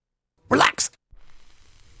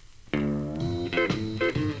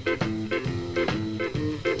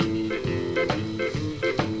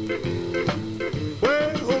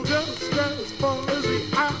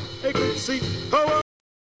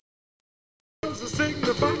was a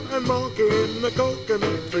signifying monkey in the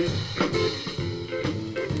coconut tree.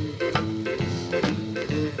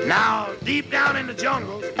 Now, deep down in the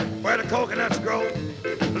jungles where the coconuts grow,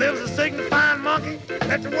 lives a signifying monkey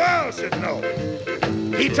that the world should know.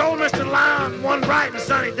 He told Mr. Lion one bright and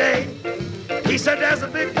sunny day, he said, there's a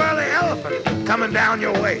big burly elephant coming down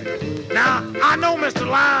your way. Now, I know Mr.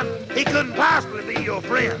 Lion, he couldn't possibly be your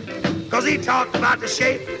friend, because he talked about the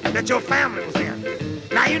shape that your family was in.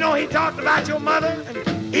 Now, you know he talked about your mother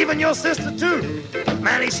and even your sister, too.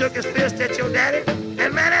 Man, he shook his fist at your daddy,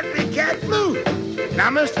 and man, that big cat flew. Now,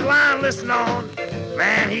 Mr. Lion, listen on.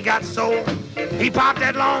 Man, he got sore. He popped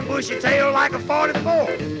that long bushy tail like a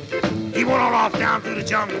 44. He went on off down through the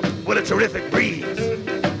jungle with a terrific breeze,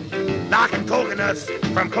 knocking coconuts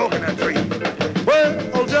from coconut trees.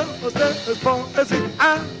 Well, just as far as the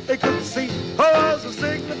eye could see, was a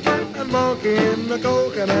signifying monkey in the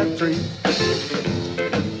coconut tree.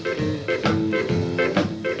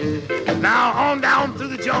 Now, on down through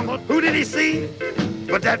the jungle, who did he see?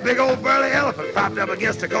 But that big old burly elephant popped up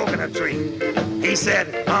against a coconut tree. He said,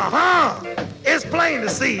 it's plain to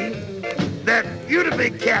see that you the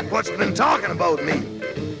big cat what's been talking about me.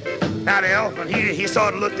 Now the elephant, he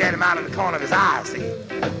sort of looked at him out of the corner of his eye, see.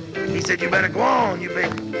 He said, you better go on, you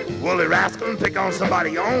big woolly rascal, and pick on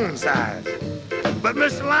somebody your own size. But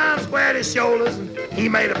Mr. Lion squared his shoulders, and he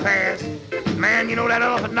made a pass. Man, you know that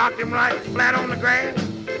elephant knocked him right flat on the grass.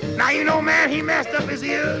 Now, you know, man, he messed up his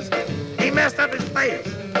ears. He messed up his face.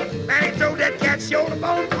 Man, he threw that cat's shoulder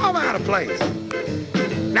bone all out of place.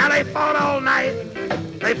 Now, they fought all night.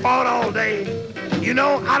 They fought all day. You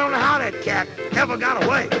know, I don't know how that cat ever got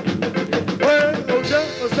away. Well,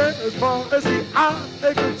 just as far as the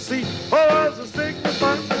eye could see, was a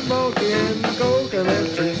signifying monkey in the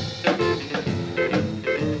coconut tree.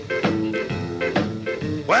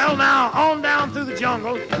 Well, now, on down through the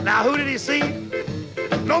jungle. Now, who did he see?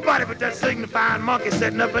 Nobody but that signifying monkey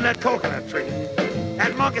sitting up in that coconut tree.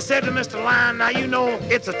 That monkey said to Mr. Lion, now you know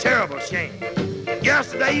it's a terrible shame.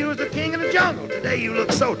 Yesterday you was the king of the jungle. Today you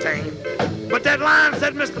look so tame. But that lion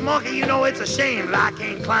said, Mr. Monkey, you know it's a shame that I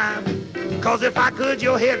can't climb. Cause if I could,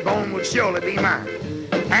 your head bone would surely be mine.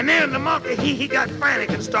 And then the monkey, he got frantic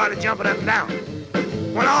and started jumping up and down.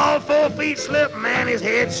 When all 4 feet slipped, man, his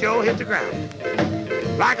head sure hit the ground.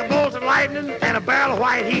 Like a bolt of lightning and a barrel of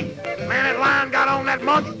white heat. Man, that lion got on that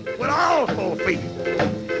monkey with all 4 feet.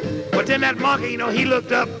 But then that monkey, you know, he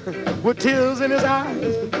looked up with tears in his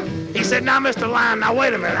eyes. He said, now, Mr. Lion, now,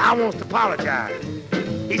 wait a minute, I want to apologize.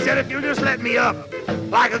 He said, if you'll just let me up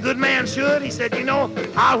like a good man should, he said, you know,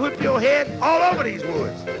 I'll whip your head all over these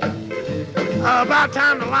woods. About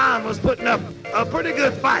time the lion was putting up a pretty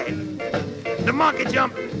good fight. The monkey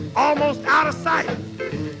jumped almost out of sight.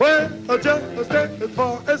 Well, just as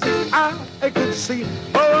far as the eye could see,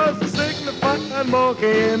 was a signifying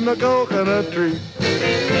monkey in the coconut tree.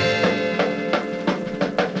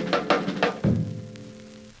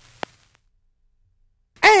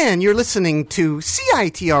 And you're listening to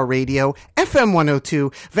CITR Radio, FM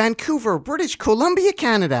 102, Vancouver, British Columbia,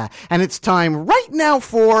 Canada. And it's time right now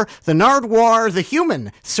for the Nardwuar, the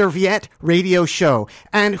Human Serviette Radio Show.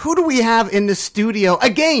 And who do we have in the studio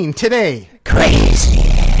again today? Crazy.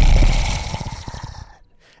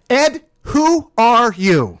 Ed, who are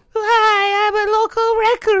you? Hi, I'm a local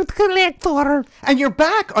record collector. And you're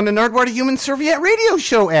back on the Nardwuar, the Human Serviette Radio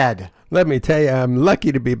Show, Ed. Let me tell you, I'm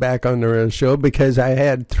lucky to be back on the show because I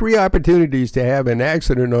had 3 opportunities to have an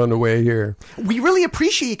accident on the way here. We really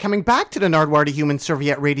appreciate you coming back to the Nardwuar, the Human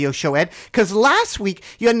Serviette Radio Show, Ed, because last week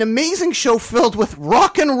you had an amazing show filled with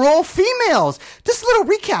rock and roll females. Just a little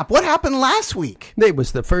recap. What happened last week? They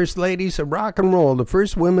was the first ladies of rock and roll, the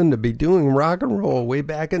first women to be doing rock and roll way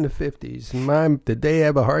back in the 50s. And did they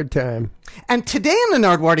have a hard time. And today on the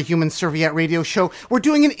Nardwuar, the Human Serviette Radio Show, we're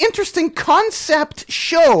doing an interesting concept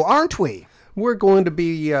show, aren't we? We're going to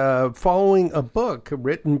be following a book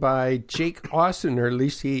written by Jake Austin, or at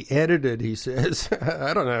least he edited, he says.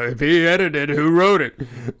 I don't know if he edited, who wrote it.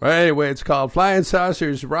 Well, anyway, it's called Flying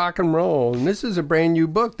Saucers Rock and Roll. And this is a brand new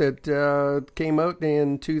book that came out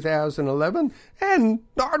in 2011. And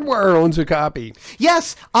Nardwuar owns a copy.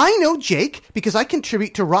 Yes, I know Jake because I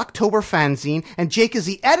contribute to Rocktober Fanzine, and Jake is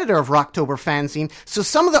the editor of Rocktober Fanzine. So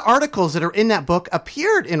some of the articles that are in that book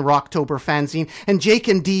appeared in Rocktober Fanzine, and Jake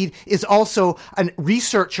indeed is also a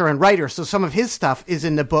researcher and writer, so some of his stuff is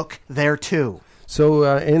in the book there too.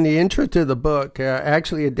 So in the intro to the book,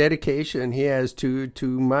 actually a dedication he has to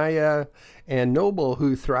Maya and Noble,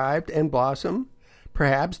 who thrived and blossomed,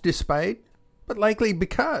 perhaps despite, but likely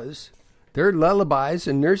because their lullabies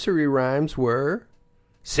and nursery rhymes were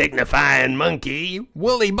Signifying Monkey,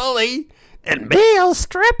 Woolly Bully, and Male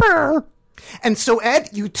Stripper. And so, Ed,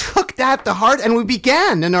 you took that to heart, and we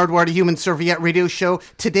began the Nardwuar the Human Serviette radio show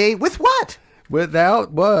today with what?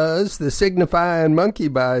 Without was the Signifying Monkey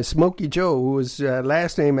by Smokey Joe, whose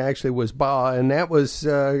last name actually was Baugh, and that was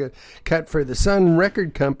cut for the Sun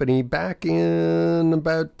Record Company back in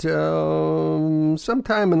about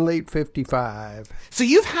sometime in late 55. So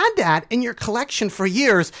you've had that in your collection for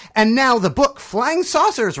years, and now the book Flying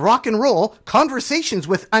Saucers Rock and Roll, Conversations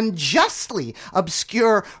with Unjustly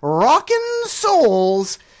Obscure Rockin'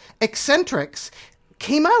 Souls Eccentrics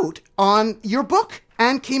came out on your book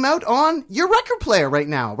and came out on your record player right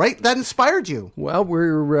now, right? That inspired you. Well,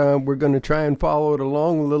 we're going to try and follow it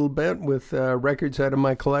along a little bit with records out of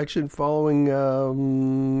my collection, following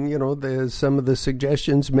some of the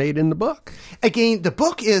suggestions made in the book. Again, the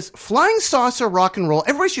book is Flying Saucer Rock and Roll.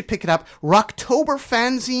 Everybody should pick it up. Rocktober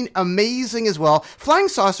fanzine, amazing as well. Flying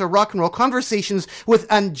Saucer Rock and Roll, Conversations with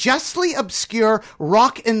Unjustly Obscure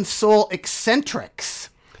Rock and Soul Eccentrics.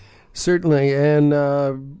 Certainly, and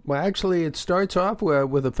actually it starts off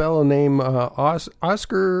with a fellow named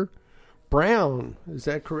Oscar Brown. Is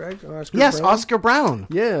that correct? Yes, Brown? Oscar Brown.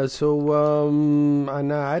 Yeah, so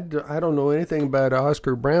I don't know anything about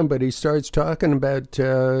Oscar Brown, but he starts talking about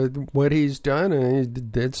what he's done, and he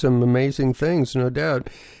did some amazing things, no doubt.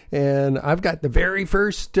 And I've got the very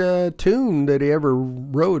first tune that he ever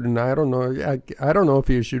wrote, and I don't know if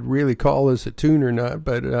you should really call this a tune or not,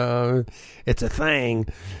 but it's a thing.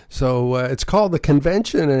 So it's called The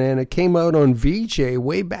Convention, and it came out on VJ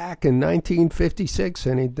way back in 1956,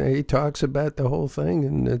 and he talks about the whole thing,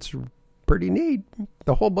 and it's pretty neat.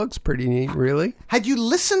 The whole book's pretty neat, really. Had you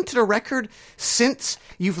listened to the record since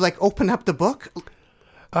you've opened up the book?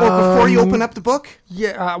 Or before you open up the book?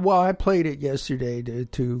 Yeah, well, I played it yesterday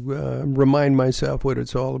to remind myself what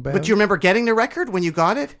it's all about. But do you remember getting the record when you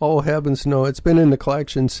got it? Oh, heavens, no. It's been in the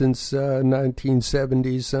collection since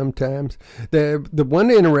 1970s sometimes. The one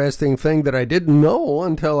interesting thing that I didn't know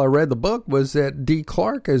until I read the book was that Dee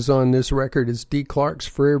Clark is on this record. It's Dee Clark's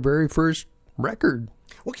very first record.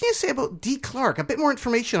 What can you say about Dee Clark? A bit more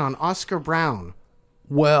information on Oscar Brown.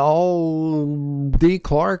 Well, Dee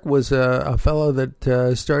Clark was a fellow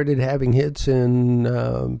that started having hits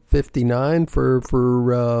in 59 for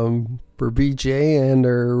VJ and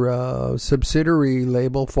their subsidiary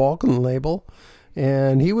label, Falcon label.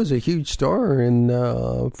 And he was a huge star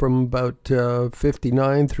from about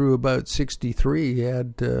 59 through about 63. He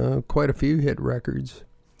had quite a few hit records.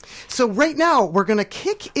 So right now, we're going to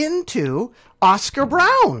kick into Oscar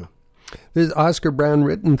Brown. This Oscar Brown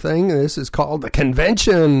written thing, this is called The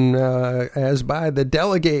Convention, as by the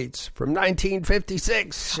Delegates from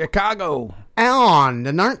 1956, Chicago. On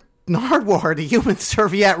the Nardwuar, the Human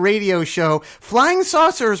Serviette radio show, Flying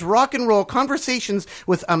Saucers Rock and Roll, Conversations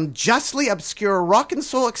with Unjustly Obscure Rock and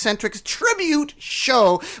Soul Eccentrics tribute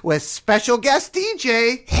show with special guest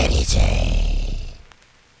DJ Eddie J.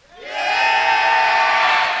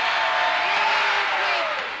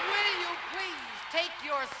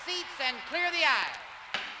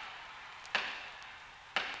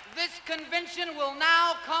 This convention will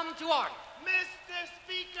now come to order. Mr.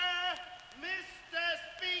 Speaker, Mr.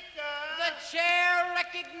 Speaker. The chair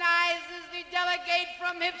recognizes the delegate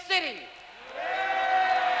from Hip City.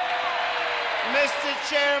 Mr.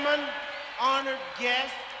 Chairman, honored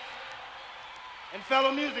guests, and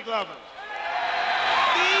fellow music lovers.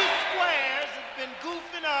 These squares have been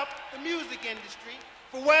goofing up the music industry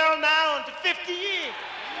for well now into 50 years.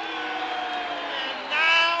 And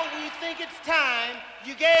now we think it's time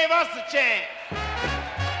you gave us a chance.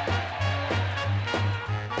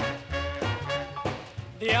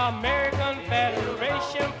 The American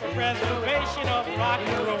Federation for Preservation of Rock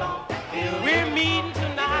and Roll. We're meeting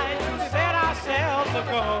tonight to set ourselves a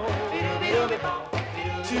goal.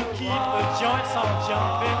 To keep the joints on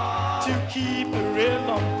jumping, to keep the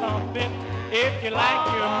rhythm thumping. If you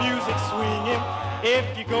like your music swinging,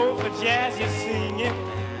 if you go for jazz you're singing,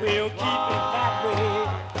 we'll keep it that way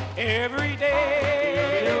every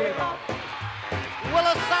day. Will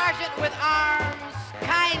a sergeant with arms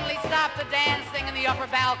kindly stop the dancing in the upper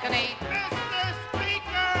balcony? Mr.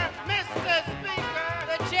 Speaker, Mr. Speaker.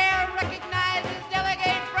 The chair recognizes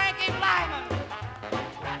Delegate Frankie Flyman.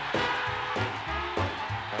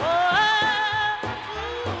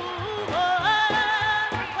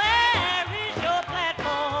 Where is your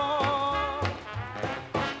platform?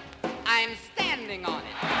 I'm standing on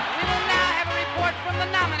it. We will now have a report from the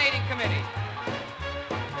nominating committee.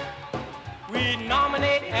 We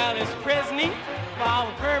nominate Alice Presney for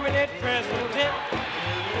our permanent president.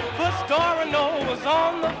 But Storino was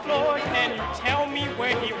on the floor. Can you tell me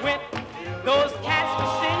where he went? Those cats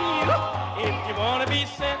will send you if you want to be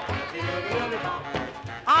sent.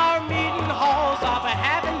 Our meeting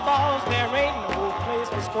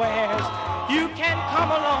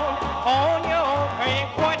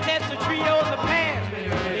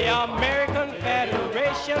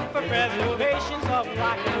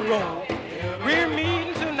roll. We're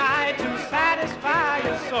meeting tonight to satisfy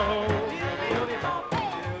your soul.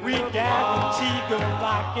 We guarantee good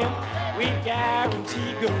rocking, we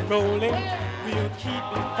guarantee good rolling. We'll keep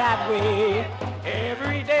it that way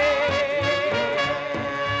every day.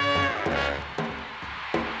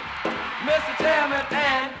 Mr. Chairman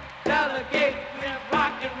and delegate, we'll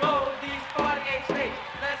rock and roll these 48 states.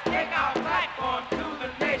 Let's take our platform to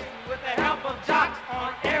the nation with the help of jocks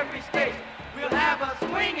on every station. We'll have a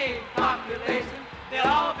swinging population. They'll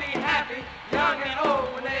all be happy, young and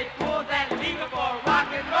old, when they pull that lever for rock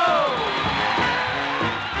and roll.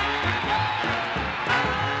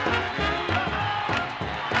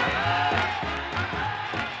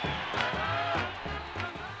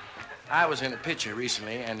 I was in a picture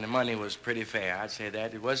recently, and the money was pretty fair. I'd say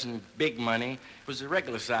that. It wasn't big money. It was the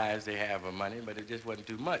regular size they have of money, but it just wasn't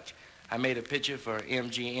too much. I made a picture for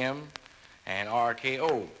MGM and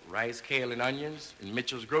RKO, Rice, Kale, and Onions, in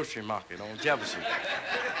Mitchell's Grocery Market on Jefferson.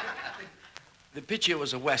 The picture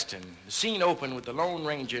was a Western. The scene opened with the Lone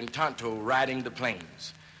Ranger and Tonto riding the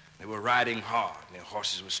plains. They were riding hard, and their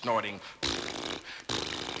horses were snorting.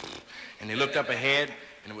 And they looked up ahead,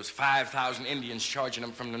 and it was 5,000 Indians charging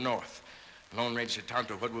them from the north. The Lone Ranger said,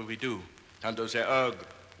 Tonto, what will we do? Tonto said, ugh,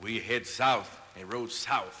 we head south. They rode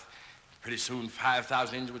south. Pretty soon,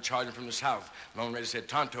 5,000 Indians were charging from the south. The Lone Ranger said,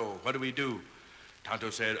 Tonto, what do we do?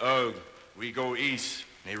 Tonto said, ugh, we go east.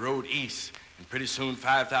 They rode east. And pretty soon,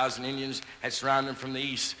 5,000 Indians had surrounded them from the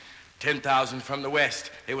east. 10,000 from the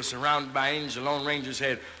west. They were surrounded by Indians. The Lone Ranger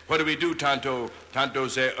said, what do we do, Tonto? Tonto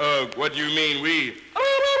said, ugh, what do you mean, we?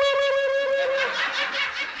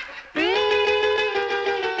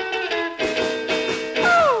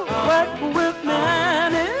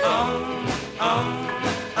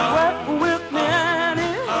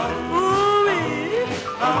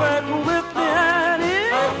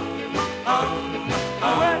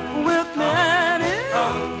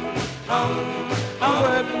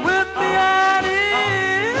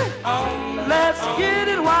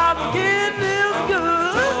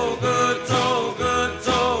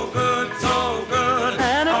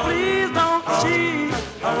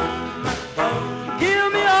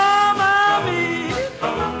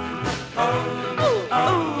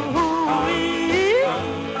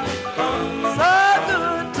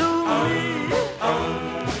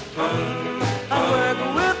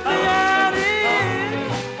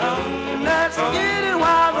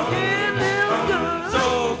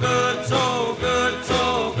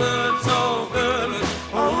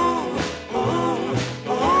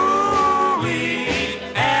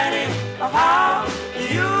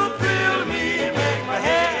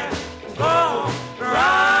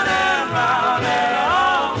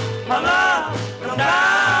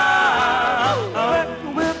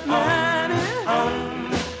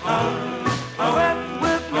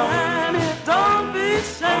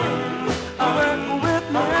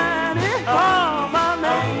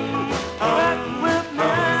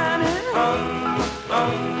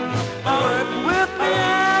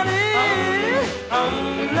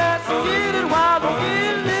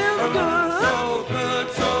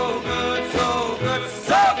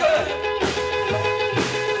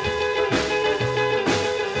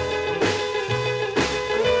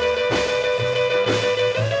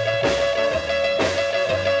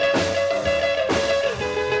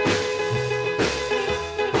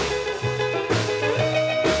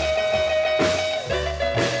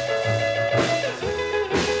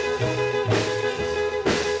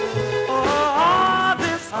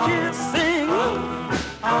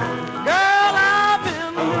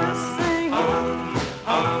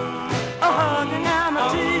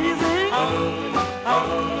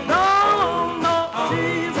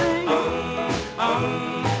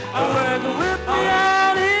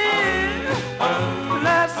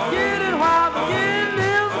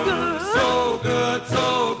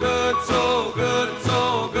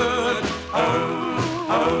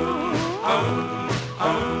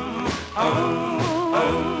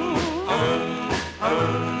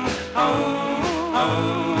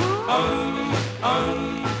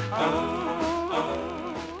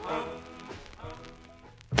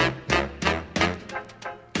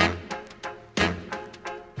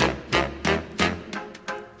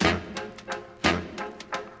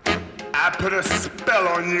 Put a spell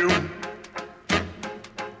on you.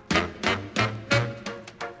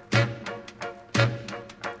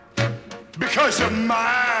 Because you're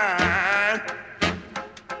mine.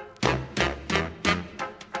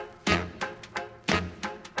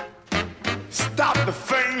 Stop the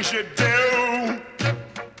things you do.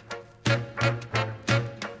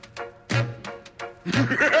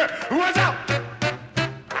 What's up?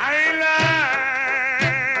 I ain't lying.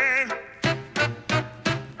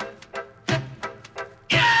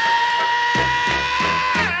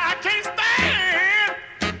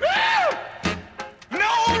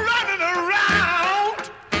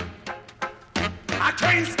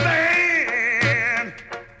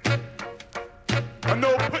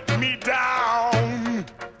 no put me down.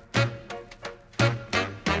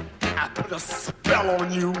 I put a spell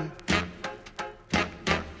on you.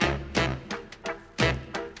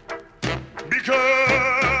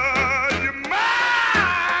 Because you're mine.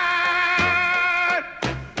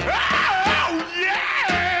 Oh,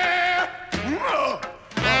 yeah.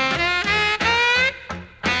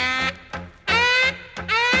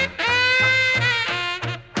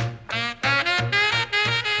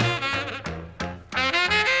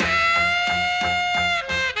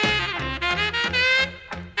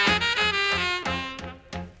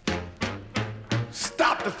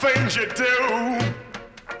 Stop the things you do.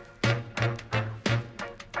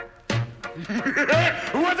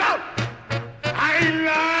 Without, I ain't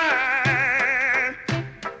lying.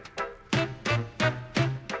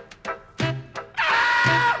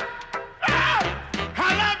 I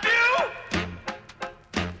love you.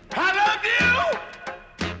 I love you.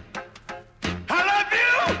 I love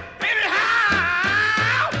you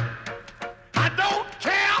anyhow. I don't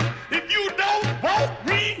care if you don't want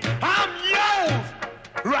me. I'm yours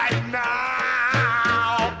right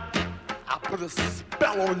now. I put a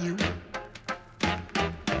spell on you.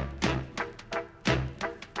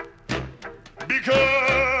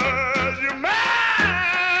 Because you're mine.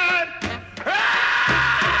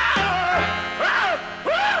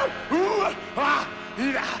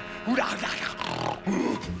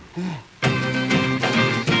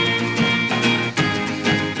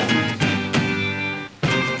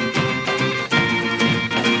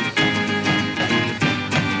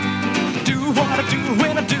 Do what I do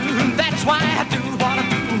when I do. That's why I do what I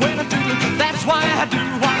do when I do. That's why I do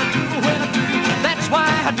what I do when I do. That's why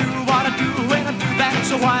I do what I do when I do.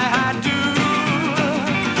 That's why I do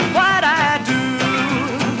what I do.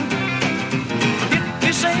 If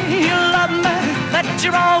you say you love me, that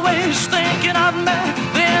you're always thinking of me,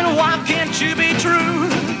 then why can't you be true?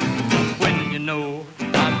 When you know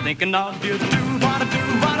I'm thinking of you, do what I do,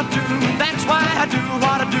 what I do. That's why I do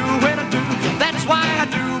what I do when I do. That's why I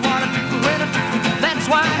do what I do when I do. That's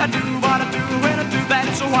why I do what I do when I do.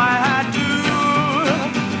 That's why I do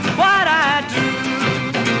what I do.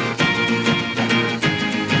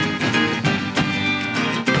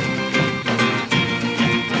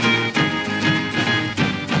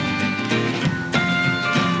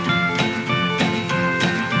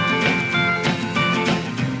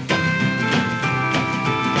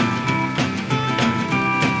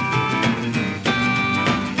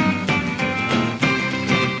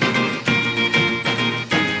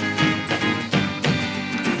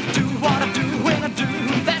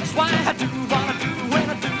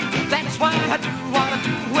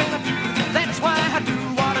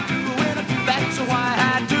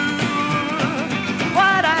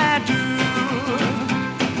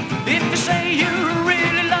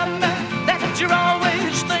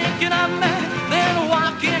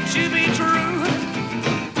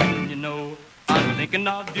 Thinking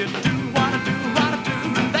of you, do what I do, what I do.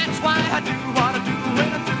 That's why I do what I do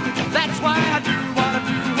when I do. That's why I do what I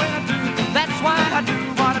do when I do. That's why I do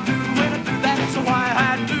what I do when I do. That's why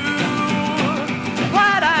I do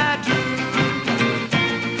what I do.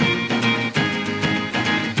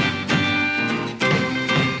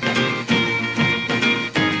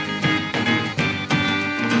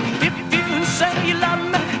 If you say you love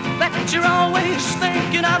me, that you're always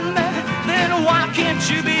thinking of me, then why can't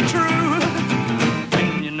you be true?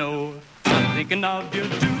 I'm thinking of you,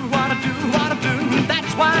 do what I do, what I do.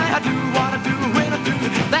 That's why I do what I do when I do.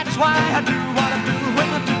 That's why I do what I do when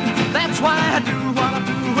I do. That's why I do what I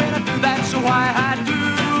do when I do. That's why I do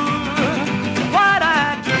what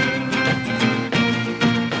I do.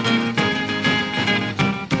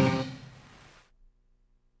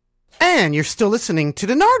 And you're still listening to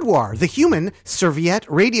the Nardwuar, the human serviette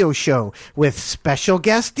radio show with special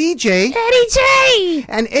guest DJ Eddie J.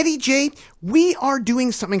 And Eddie J, we are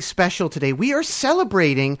doing something special today. We are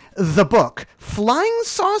celebrating the book Flying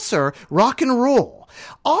Saucer Rock and Roll.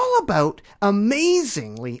 All about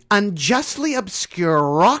amazingly, unjustly obscure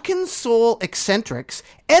rock and soul eccentrics,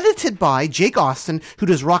 edited by Jake Austin, who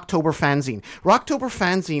does Rocktober Fanzine. Rocktober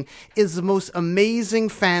Fanzine is the most amazing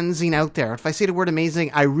fanzine out there. If I say the word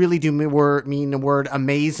amazing, I really do mean the word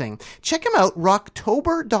amazing. Check him out,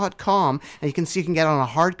 rocktober.com, and you can see you can get on a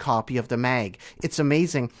hard copy of the mag. It's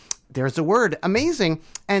amazing. There's the word, amazing.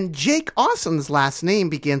 And Jake Austin's last name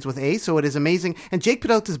begins with A, so it is amazing. And Jake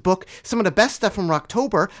put out this book, some of the best stuff from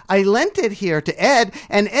Rocktober. I lent it here to Ed,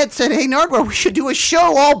 and Ed said, hey, Nardwuar, we should do a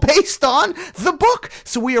show all based on the book.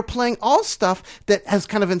 So we are playing all stuff that has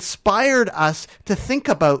kind of inspired us to think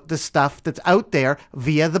about the stuff that's out there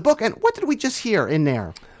via the book. And what did we just hear in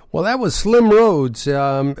there? Well, that was Slim Rhodes.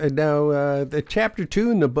 Now, the chapter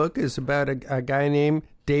 2 in the book is about a guy named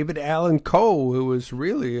David Allan Coe, who was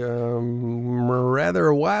really rather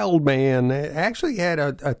a wild man. Actually had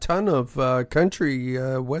a ton of country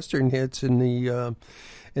western hits in the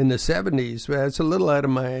 70s. It's a little out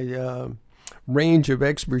of my range of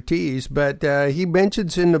expertise, but he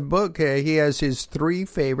mentions in the book he has his 3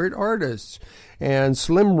 favorite artists, and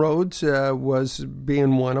Slim Rhodes was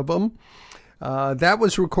being one of them. That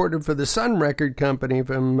was recorded for the Sun Record Company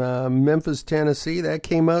from Memphis, Tennessee. That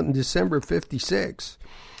came out in December '56.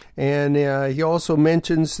 And he also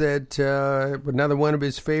mentions that another one of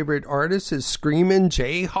his favorite artists is Screamin'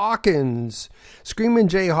 Jay Hawkins. Screamin'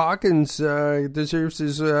 Jay Hawkins deserves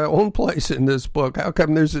his own place in this book. How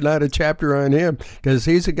come there's not a chapter on him? Because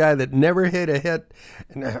he's a guy that never had a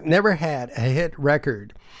hit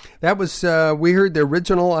record. That was, we heard the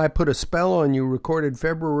original I Put a Spell on You, recorded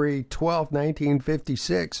February 12,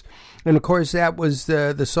 1956. And, of course, that was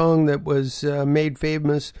the song that was made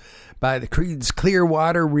famous by the Creed's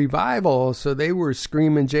Clearwater Revival. So they were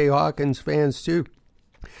Screamin' Jay Hawkins fans, too.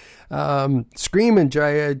 Screamin'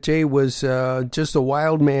 Jay was just a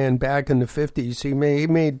wild man back in the 50s. He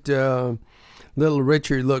made Little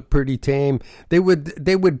Richard look pretty tame. They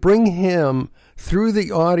would bring him through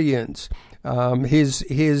the audience.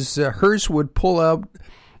 His hearse would pull up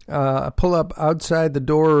outside the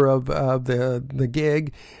door of the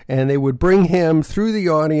gig, and they would bring him through the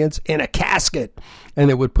audience in a casket, and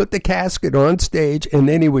they would put the casket on stage, and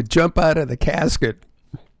then he would jump out of the casket.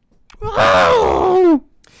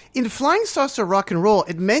 In Flying Saucer Rock and Roll,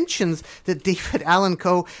 it mentions that David Allan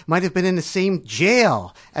Coe might have been in the same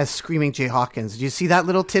jail as Screaming Jay Hawkins. Did you see that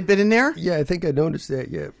little tidbit in there? Yeah, I think I noticed that,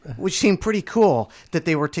 yeah. Which seemed pretty cool that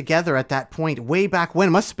they were together at that point, way back when.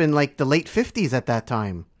 It must have been like the late 50s at that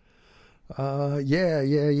time. Yeah.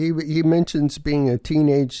 He mentions being a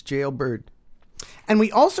teenage jailbird. And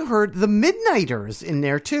we also heard the Midnighters in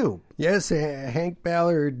there, too. Yes, Hank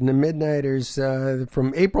Ballard and the Midnighters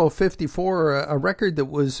from April '54, a record that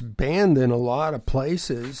was banned in a lot of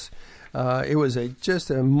places. It was just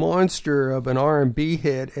a monster of an R&B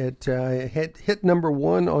hit. It hit number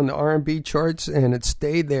 1 on the R&B charts, and it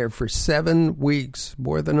stayed there for 7 weeks,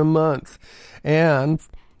 more than a month, and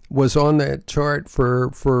was on that chart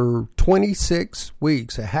for 26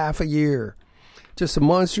 weeks, a half a year. Just a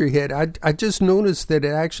monster hit. I just noticed that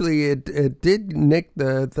it did nick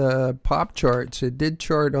the pop charts. It did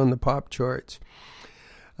chart on the pop charts.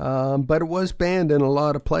 But it was banned in a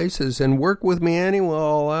lot of places. And Work With Me Annie,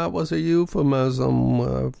 well, that was a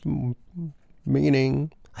euphemism,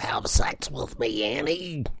 meaning Have sex with me,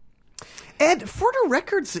 Annie. Ed, for the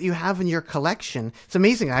records that you have in your collection, it's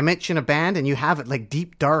amazing. I mentioned a band and you have it like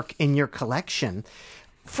deep dark in your collection.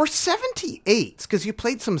 For 78s, because you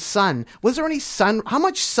played some Sun, was there any Sun? How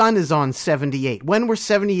much Sun is on 78? When were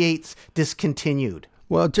 78s discontinued?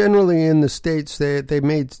 Well, generally in the States, they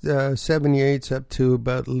made 78s up to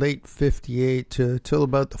about late 58 till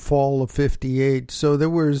about the fall of 58. So there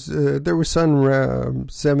were Sun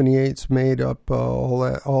 78s made up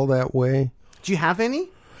all that way. Do you have any?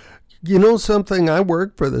 You know something? I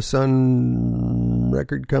worked for the Sun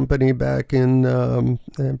Record Company back in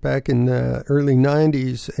the early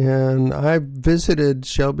 90s, and I visited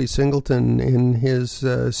Shelby Singleton in his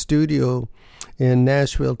studio in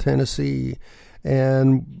Nashville, Tennessee,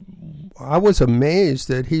 and I was amazed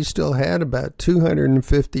that he still had about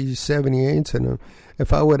 250 78s in him.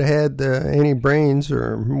 If I would have had any brains,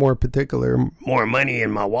 or more particular, more money in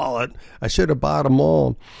my wallet, I should have bought them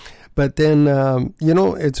all. But then,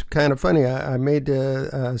 it's kind of funny. I made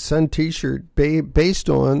a Sun T-shirt based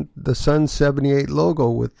on the Sun 78 logo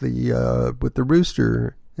with the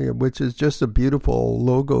rooster, which is just a beautiful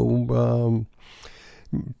logo,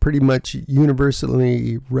 pretty much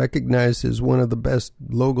universally recognized as one of the best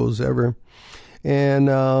logos ever. And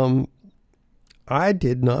I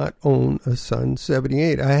did not own a Sun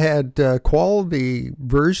 78. I had quality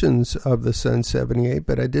versions of the Sun 78,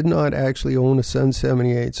 but I did not actually own a Sun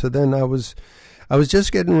 78. So then I was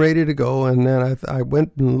just getting ready to go, and then I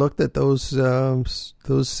went and looked at those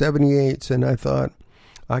 78s, and I thought,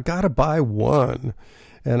 I gotta buy one.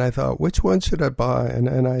 And I thought, which one should I buy?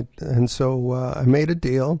 And so I made a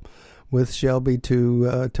deal with Shelby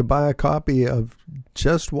to buy a copy of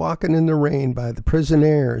Just Walking in the Rain by the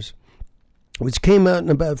Prisonaires, which came out in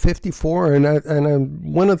about 54,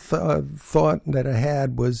 one of the thought that I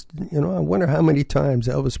had was, I wonder how many times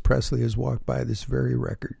Elvis Presley has walked by this very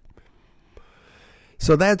record.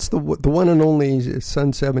 So that's the one and only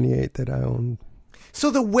Sun 78 that I own. So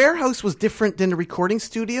the warehouse was different than the recording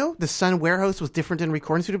studio? The Sun warehouse was different than the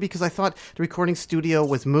recording studio? Because I thought the recording studio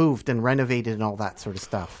was moved and renovated and all that sort of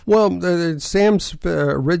stuff. Well, Sam's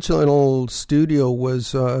original studio was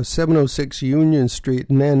 706 Union Street,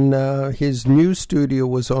 and then his new studio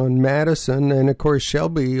was on Madison, and of course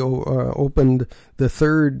Shelby opened the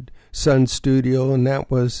third Sun studio, and that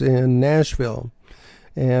was in Nashville.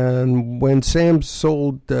 And when Sam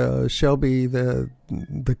sold Shelby the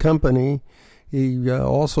company, he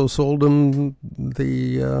also sold him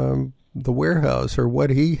the warehouse, or what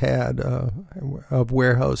he had of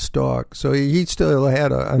warehouse stock. So he still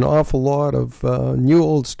had an awful lot of new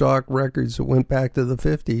old stock records that went back to the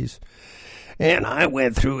 50s. And I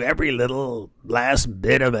went through every little last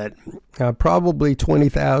bit of it. Probably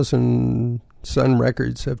 20,000 Sun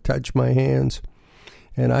records have touched my hands.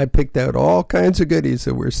 And I picked out all kinds of goodies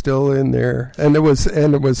that were still in there, and there was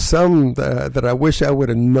some that I wish I would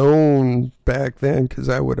have known back then, because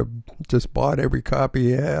I would have just bought every copy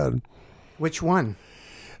he had. Which one?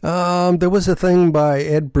 There was a thing by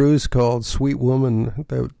Ed Bruce called "Sweet Woman"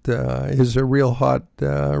 that is a real hot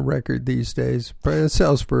record these days. It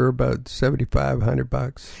sells for about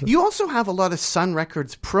 $7,500. You also have a lot of Sun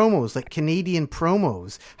Records promos, like Canadian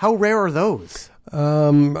promos. How rare are those?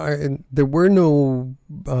 There were no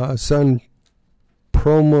Sun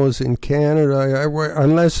promos in Canada,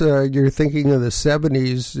 unless you're thinking of the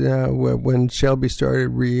 70s when Shelby started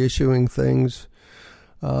reissuing things.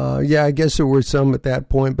 Yeah, I guess there were some at that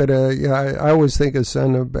point, but yeah, I always think of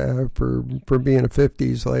Sun for being a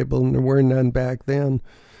 50s label, and there were none back then.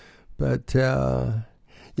 But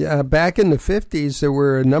yeah, back in the 50s, there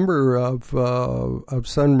were a number of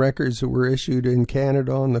Sun records that were issued in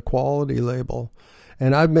Canada on the Quality label.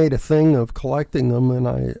 And I've made a thing of collecting them, and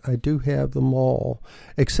I do have them all,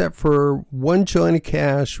 except for one Johnny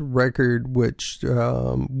Cash record, which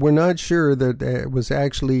we're not sure that it was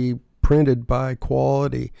actually printed by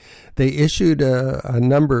Quality. They issued a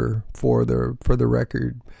number for the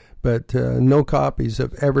record, but no copies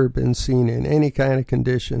have ever been seen in any kind of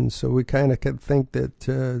condition, so we kind of can think that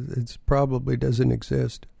it probably doesn't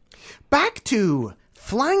exist. Back to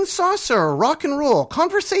Flying Saucer, Rock and Roll,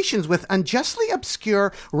 Conversations with Unjustly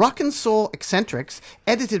Obscure Rock and Soul Eccentrics,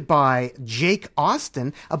 edited by Jake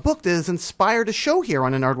Austin, a book that has inspired a show here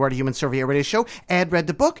on the Nardwuar the Human Surveyor Radio Show. Ed read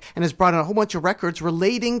the book and has brought in a whole bunch of records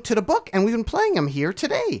relating to the book, and we've been playing them here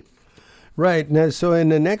today. Right. Now, so in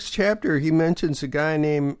the next chapter, he mentions a guy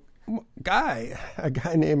named Guy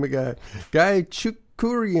Chukurian.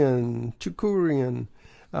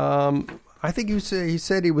 I think he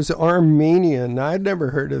said he was Armenian. I'd never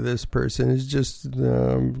heard of this person. He's just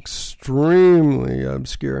extremely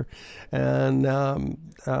obscure. And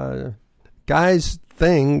Guy's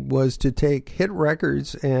thing was to take hit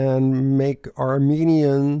records and make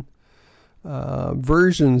Armenian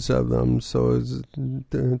versions of them. So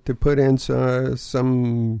to put in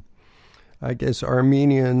some I guess,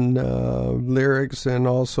 Armenian lyrics, and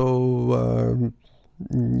also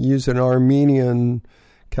use an Armenian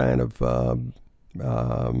kind of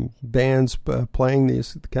bands playing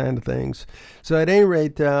these kind of things. So at any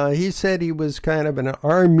rate, he said he was kind of an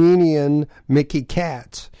Armenian Mickey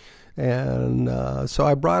Katz. And so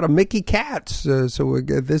I brought a Mickey Katz.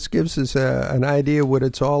 This gives us an idea what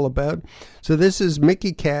it's all about. So this is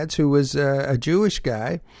Mickey Katz, who was a Jewish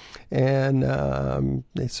guy. And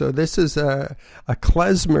so this is a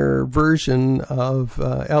klezmer version of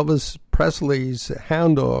Elvis Presley's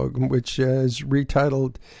Hound Dog, which is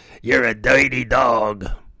retitled, "You're a Dirty Dog."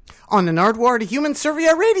 On the Nardwuar the Human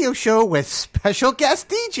Surveyor Radio Show with special guest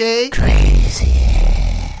DJ Crazy.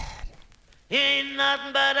 You ain't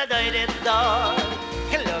nothing but a dirty dog,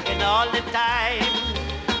 looking all the time.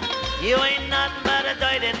 You ain't nothing but a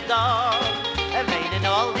dirty dog, raining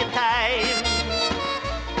all the time.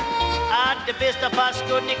 Du bist der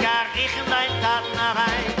Paskud, ich kann riechen dein Taten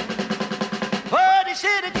rein. Oh, they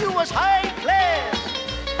said that you was high class,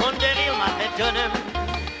 und der Real macht it to them.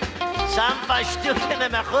 Some verstücken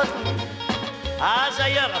im Achuten, as a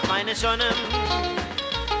year of meine Sonne.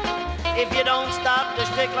 If you don't stop the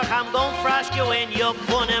stickler, I'm gonna frost you in your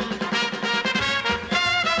punim.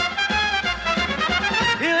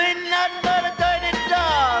 You ain't nothing but a dirty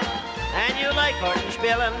dog, and you like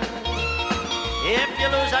Hortenspillen. If you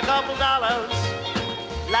lose a couple dollars,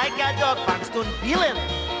 like a dog fangst und Bielen.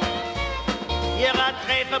 You're a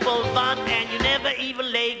trapeable bun, and you never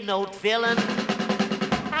even laid no filling.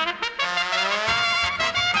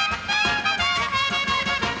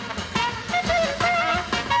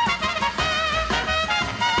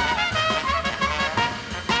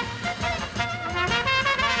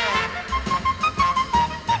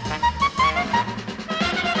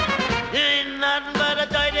 Ain't nothing but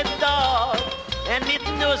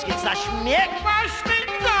blows gets a schmick.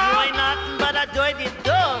 You ain't nothing but a dirty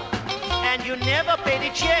dog, and you never pay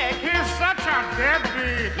the check. He's such a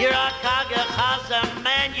deadbeat. You're a cogger,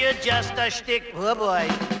 man, you're just a shtick. Oh boy,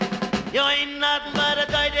 you ain't nothing but a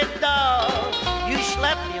dirty dog. You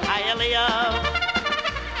slept me highly up.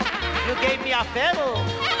 You gave me a fiddle.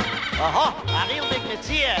 A real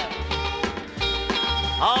dignity.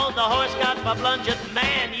 All the horse got for blunged,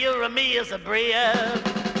 man, you and me is a breed.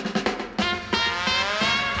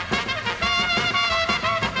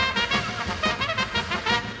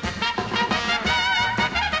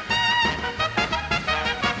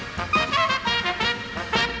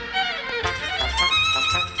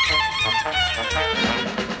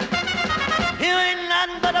 You ain't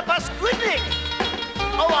nothing but a paskudnik.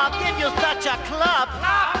 Oh, I'll give you such a club.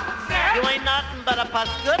 You ain't nothing but a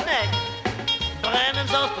paskudnik.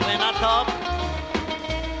 Brennan's also in a top.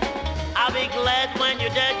 I'll be glad when you're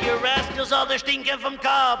dead, you rascals, all the stinking from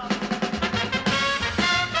Cobb.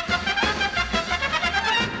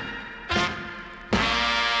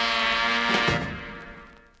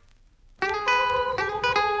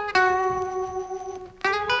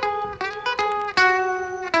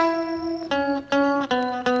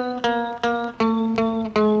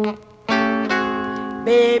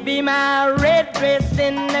 Baby, my red dress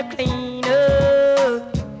in the cleaner,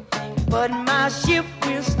 but my ship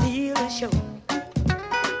will steal the show.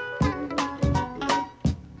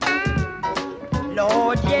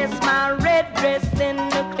 Lord, yes, my red dress in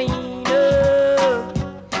the cleaner,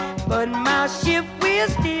 but my ship will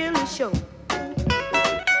steal the show.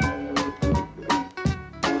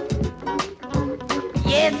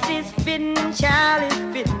 Yes, it's fitting, child, it's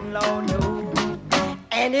fitting, Lord knows.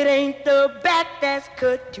 And it ain't the back that's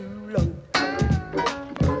cut too low.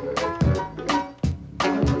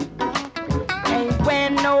 Ain't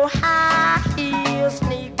wearing no high heel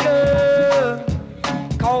sneaker,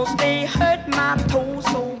 'cause they hurt my toes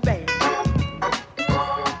so bad.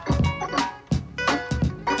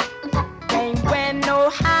 Ain't wearing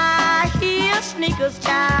no high heel sneakers,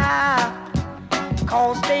 child,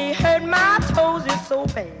 'cause they hurt my toes is so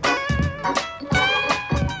bad.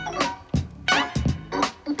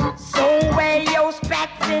 So wear your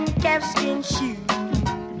spats and calfskin shoes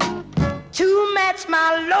to match my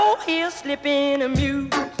low heel slipping amuse.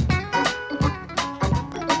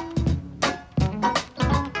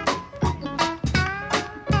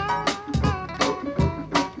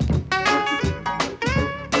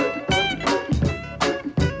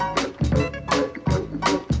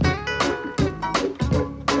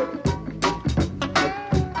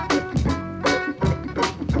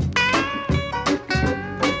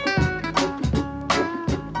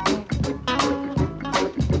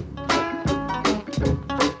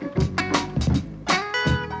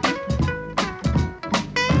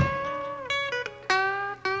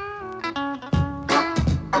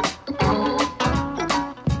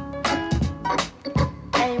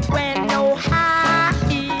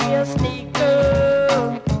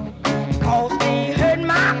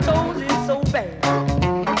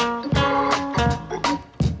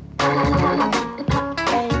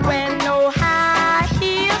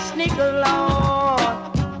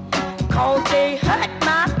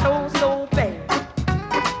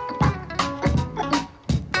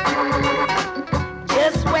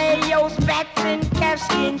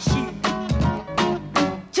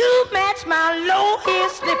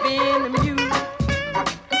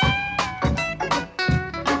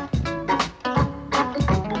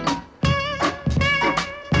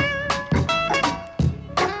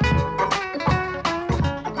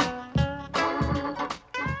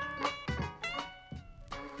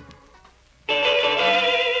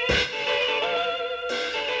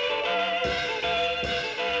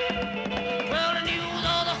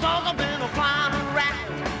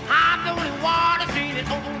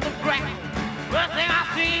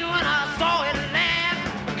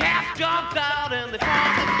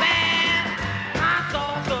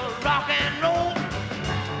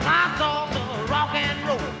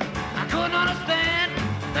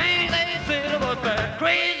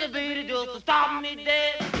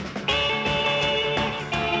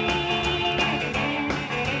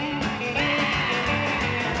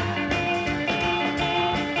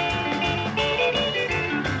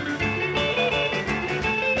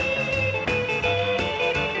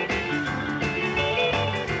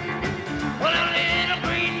 Well, a little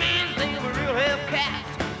green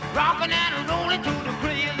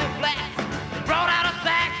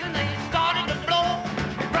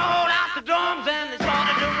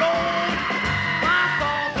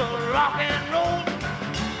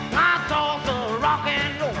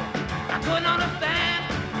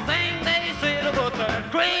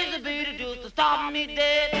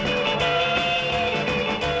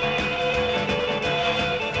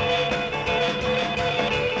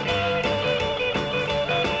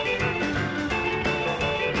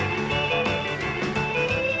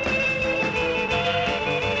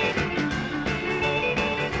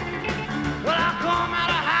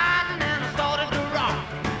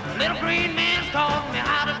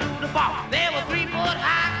rock. They were 3 foot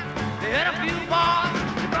high. They had a few bars.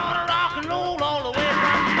 They brought a rock and roll all the way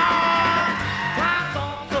from Mars. My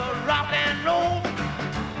salsa rock and roll.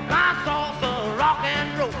 My salsa rock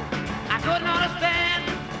and roll. I couldn't understand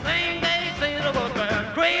the thing they said about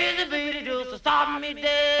that crazy lady just to stop me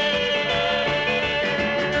dead.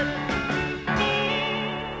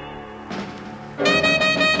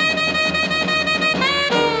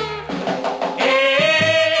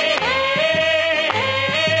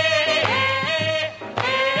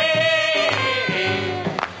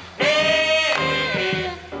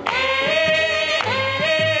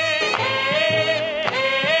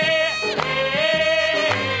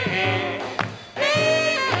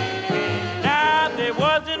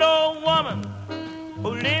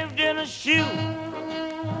 Shoe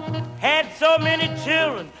had so many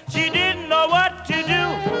children, she didn't know what to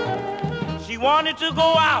do. She wanted to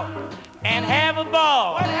go out and have a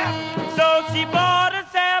ball. What happened? So she bought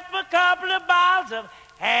herself a couple of bottles of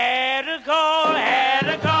had a call, had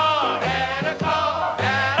a call, had a call.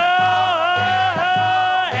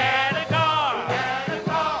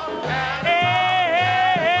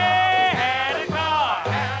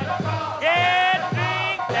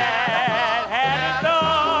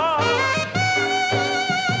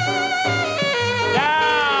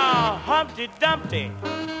 Dumpty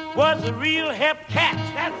was a real hep cat.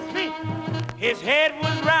 That's me. His head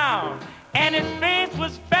was round and his face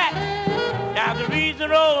was fat. Now the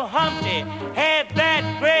reason old Humpty had that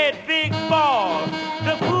great big ball,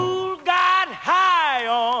 the fool got high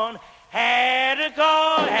on had a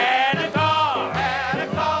call, had a call, had a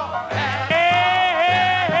call.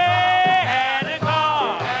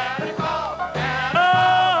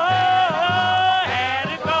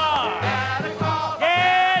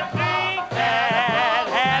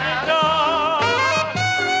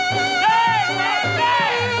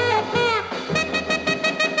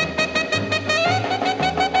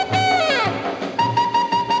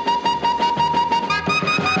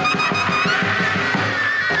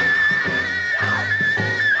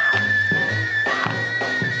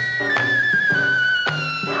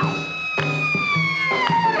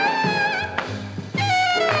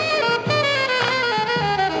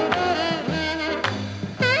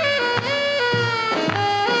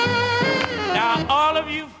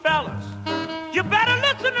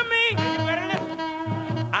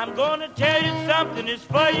 Something is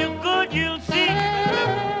for your good, you'll see.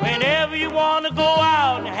 Whenever you want to go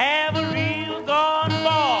out and have a real gone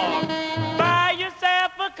ball, buy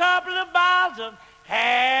yourself a couple of bottles of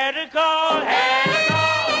had a call, had a call.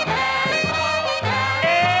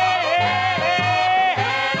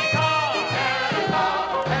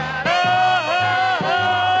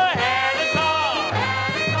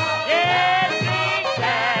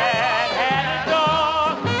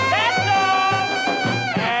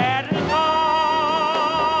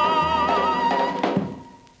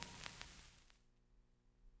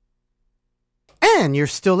 And you're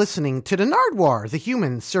still listening to the Nardwuar, the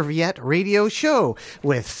Human Serviette Radio Show,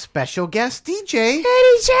 with special guest DJ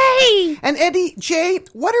Eddie J. And Eddie J,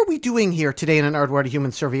 what are we doing here today in the Nardwuar, the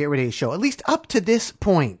Human Serviette Radio Show, at least up to this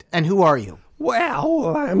point? And who are you?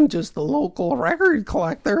 Well, I'm just a local record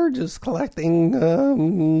collector, just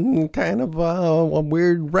collecting kind of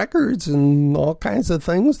weird records and all kinds of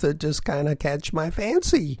things that just kind of catch my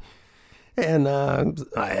fancy. And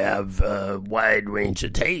I have a wide range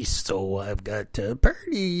of taste, so I've got a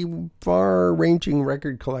pretty far-ranging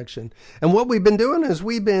record collection. And what we've been doing is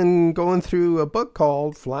we've been going through a book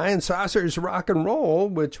called Flying Saucers Rock and Roll,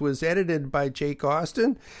 which was edited by Jake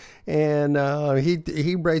Austin. And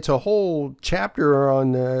he writes a whole chapter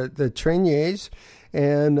on the Treniers,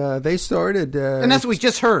 and they started... and that's what we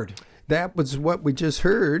just heard. That was what we just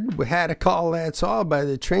heard. We had a call that's all by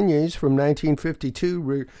the Treniers from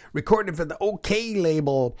 1952, recorded for the OK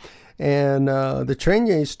label. And the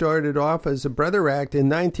Treniers started off as a brother act in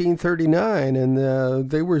 1939, and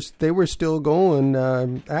they were still going.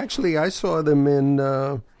 Actually, I saw them in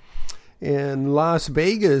Las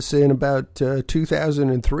Vegas in about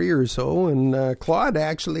 2003 or so, and Claude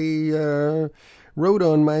actually wrote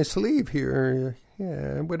on my sleeve here.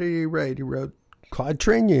 Yeah, what did he write? He wrote, Claude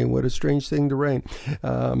Trenier, what a strange thing to write.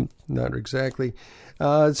 Not exactly.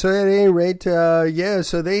 So at any rate,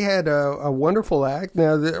 so they had a wonderful act.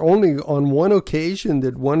 Now, only on one occasion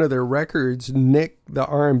did one of their records nick the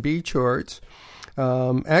R&B charts.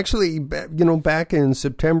 Actually, back in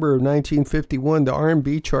September of 1951, the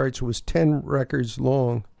R&B charts was 10 records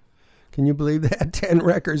long. Can you believe that? 10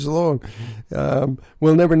 records long.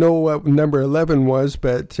 We'll never know what number 11 was,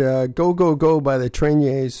 but Go, Go, Go by the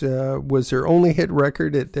Treniers was their only hit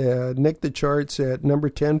record. It nicked the charts at number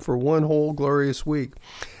 10 for one whole glorious week.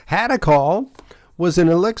 Haddock was an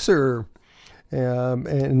elixir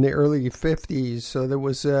in the early 50s. So there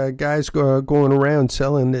was guys going around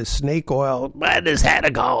selling this snake oil. Buy this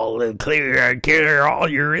Haddock and clear all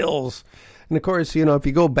your ills. And of course, you know, if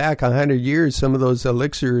you go back 100 years, some of those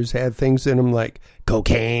elixirs had things in them like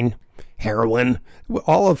cocaine, heroin.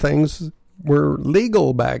 All of things were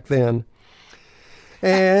legal back then.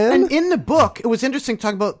 And in the book, it was interesting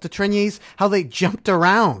talking about the Treniers, how they jumped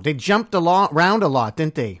around. They jumped around a lot,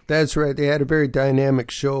 didn't they? That's right. They had a very dynamic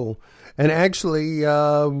show. And actually...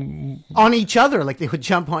 on each other, like they would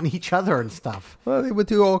jump on each other and stuff. Well, they would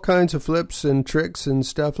do all kinds of flips and tricks and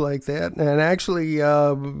stuff like that. And actually,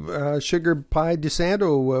 Sugar Pie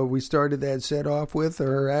DeSanto, we started that set off with,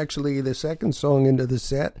 or actually the second song into the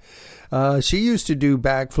set. She used to do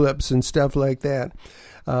backflips and stuff like that.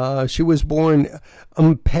 She was born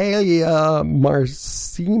Umpelia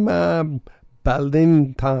Marcima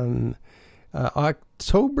Balintan,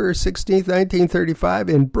 October 16th, 1935,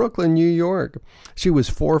 in Brooklyn, New York. She was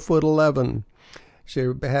 4'11". She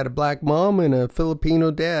had a black mom and a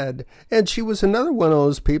Filipino dad. And she was another one of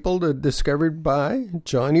those people discovered by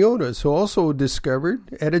Johnny Otis, who also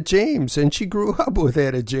discovered Etta James. And she grew up with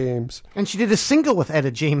Etta James. And she did a single with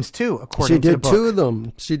Etta James, too, according to the book.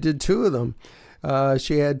 She did two of them.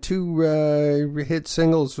 She had two hit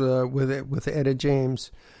singles with Etta James.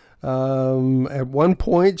 At one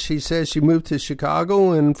point, she says she moved to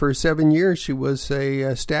Chicago, and for 7 years she was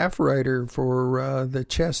a staff writer for the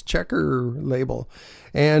Chess Checker label.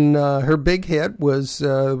 And her big hit was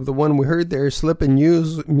the one we heard there, Slippin'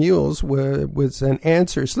 Mules, was an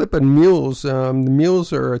answer. Slippin' Mules, the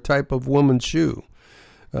mules are a type of woman's shoe.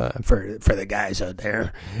 For the guys out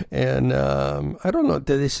there. And I don't know,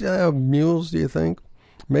 do they still have mules, do you think?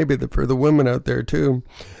 Maybe for the women out there, too.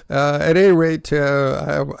 At any rate,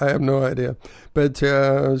 I have no idea. But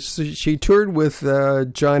she toured with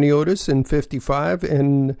Johnny Otis in 55,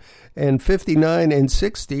 and 59 and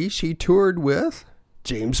 60, she toured with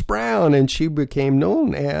James Brown, and she became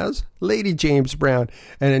known as Lady James Brown.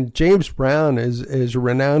 And James Brown is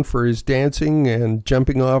renowned for his dancing and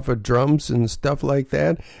jumping off of drums and stuff like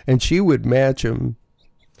that, and she would match him.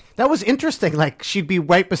 That was interesting. Like, she'd be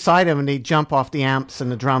right beside him, and they'd jump off the amps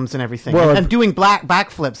and the drums and everything, and doing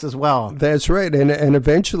backflips as well. That's right. And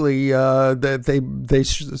eventually, they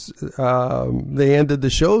ended the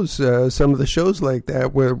shows. Some of the shows like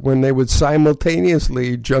that, when they would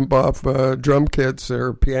simultaneously jump off drum kits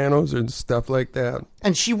or pianos and stuff like that.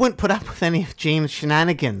 And she wouldn't put up with any of James'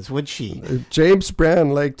 shenanigans, would she? James Brown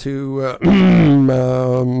liked to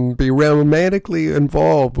be romantically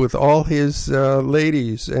involved with all his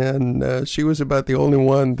ladies, and she was about the only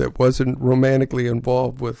one that wasn't romantically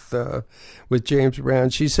involved with James Brown.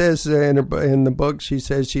 She says in the book, she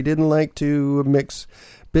says she didn't like to mix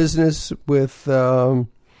business with her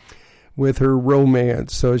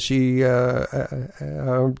romance, so she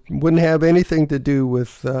wouldn't have anything to do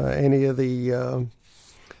with any of the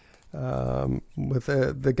with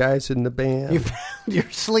the guys in the band. You found your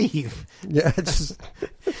sleeve. Yeah.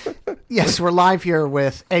 Yes, we're live here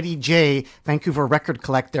with Eddie J, Vancouver record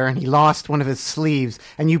collector, and he lost one of his sleeves.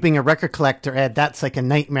 And you being a record collector, Ed, that's like a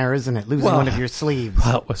nightmare, isn't it? Losing one of your sleeves.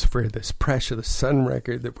 Well, it was for this Precious Sun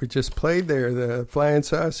record that we just played there, the Flying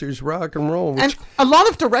Saucers Rock and Roll. And a lot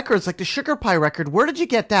of the records, like the Sugar Pie record, where did you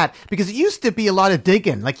get that? Because it used to be a lot of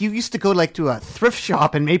digging. Like, you used to go to a thrift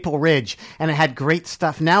shop in Maple Ridge, and it had great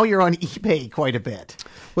stuff. Now you're on eBay quite a bit.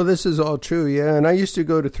 Well, this is all true, yeah. And I used to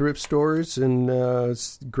go to thrift stores and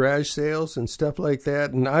garage sales and stuff like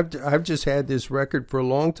that. And I've just had this record for a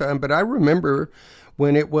long time. But I remember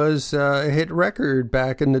when it was a hit record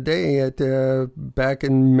back in the day. Back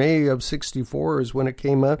in May of '64 is when it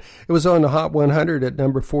came out. It was on the Hot 100 at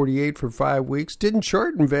number 48 for 5 weeks. Didn't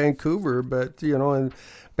chart in Vancouver, but and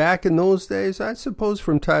back in those days, I suppose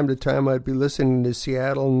from time to time I'd be listening to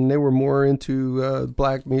Seattle, and they were more into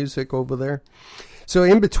black music over there. So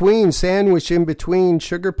sandwiched in between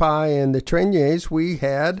Sugar Pie and the Treniers, we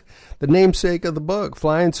had the namesake of the book,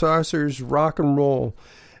 Flying Saucers Rock and Roll,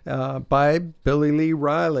 by Billy Lee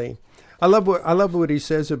Riley. I love what he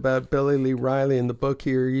says about Billy Lee Riley in the book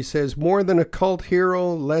here. He says, more than a cult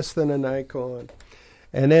hero, less than an icon.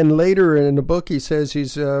 And then later in the book, he says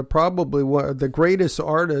he's probably one of the greatest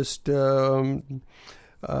artists not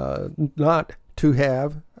to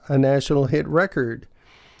have a national hit record.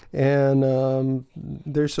 And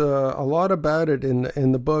there's a lot about it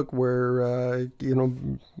in the book where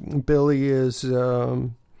Billy is.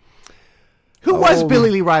 Who was Billy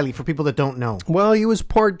Lee Riley, for people that don't know? Well, he was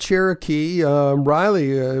part Cherokee.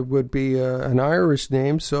 Riley would be an Irish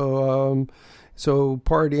name, so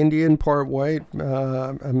part Indian, part white,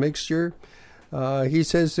 a mixture. He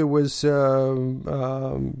says there was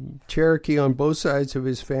Cherokee on both sides of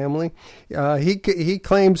his family. He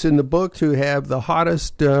claims in the book to have the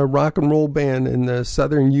hottest rock and roll band in the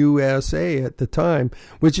southern USA at the time,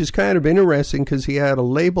 which is kind of interesting because he had a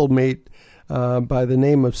label mate by the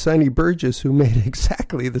name of Sonny Burgess who made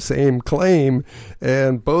exactly the same claim,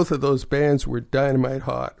 and both of those bands were dynamite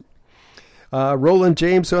hot. Roland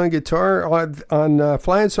James on guitar. On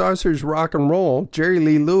Flying Saucers Rock and Roll, Jerry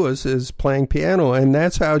Lee Lewis is playing piano, and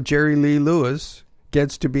that's how Jerry Lee Lewis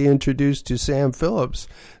gets to be introduced to Sam Phillips.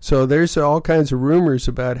 So there's all kinds of rumors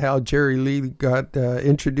about how Jerry Lee got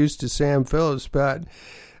introduced to Sam Phillips, but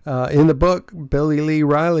in the book, Billy Lee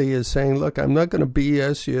Riley is saying, look, I'm not going to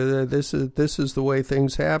BS you. This is the way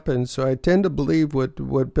things happen. So I tend to believe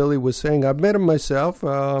what Billy was saying. I've met him myself.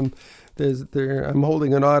 I'm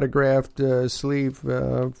holding an autographed sleeve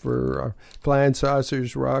for Flying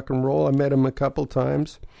Saucers Rock and Roll. I met him a couple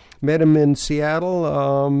times. Met him in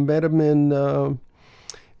Seattle. Met him in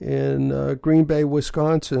Green Bay,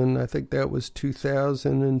 Wisconsin. I think that was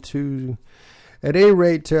 2002. At any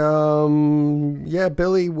rate,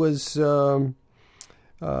 Billy was.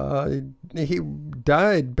 He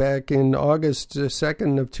died back in August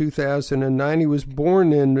 2nd of 2009. He was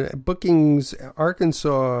born in Brookings,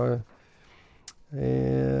 Arkansas.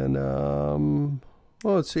 And,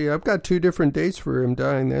 let's see, I've got 2 different dates for him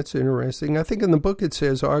dying. That's interesting. I think in the book it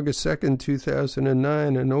says August 2nd,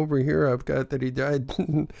 2009, and over here I've got that he died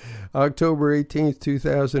October 18th,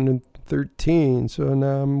 2013. So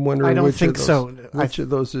now I'm wondering which of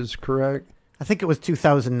those is correct. I think it was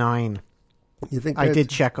 2009. You think I did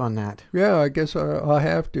check on that. Yeah, I guess I'll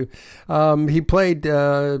have to. He played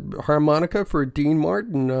harmonica for Dean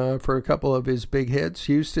Martin for a couple of his big hits,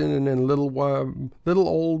 Houston and then Little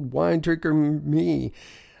Old Wine Drinker Me.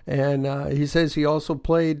 And he says he also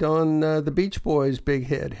played on the Beach Boys' big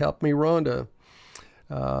hit, Help Me Rhonda.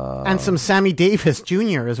 And some Sammy Davis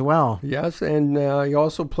Jr. as well. Yes, and he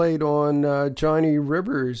also played on Johnny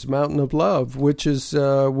Rivers' Mountain of Love, which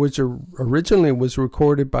originally was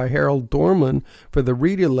recorded by Harold Dorman for the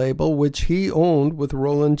Rita label, which he owned with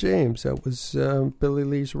Roland James. That was Billy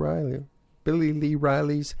Lee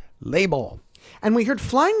Riley's label. And we heard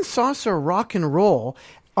Flying Saucer Rock and Roll.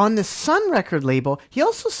 On the Sun record label, he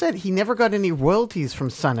also said he never got any royalties from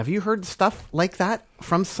Sun. Have you heard stuff like that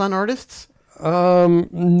from Sun artists?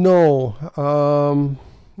 No.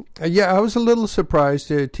 I was a little surprised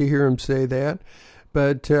to hear him say that,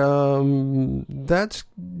 but that's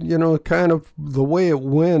kind of the way it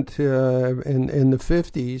went in the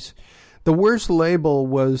 50s. The worst label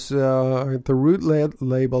was the Root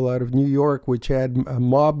label out of New York, which had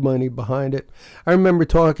mob money behind it. I remember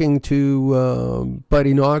talking to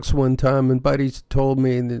Buddy Knox one time, and Buddy told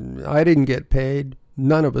me that I didn't get paid.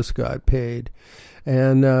 None of us got paid.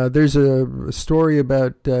 And there's a story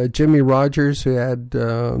about Jimmy Rogers, who had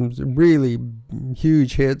really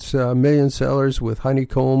huge hits, million sellers with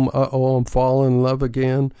Honeycomb, Uh-Oh, I'm Falling in Love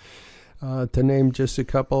Again, to name just a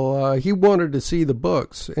couple. He wanted to see the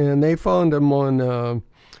books, and they found him on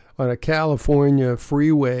a California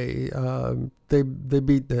freeway. They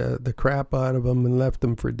beat the crap out of him and left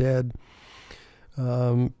him for dead.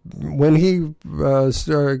 When he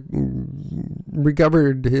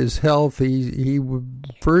recovered his health, he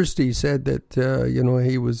said that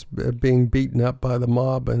he was being beaten up by the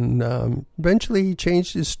mob, and eventually he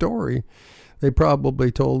changed his story. They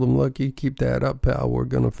probably told him, "Look, you keep that up, pal. We're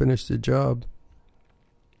going to finish the job."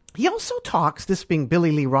 He also talks, this being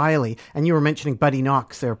Billy Lee Riley, and you were mentioning Buddy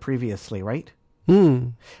Knox there previously, right?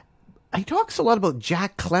 He talks a lot about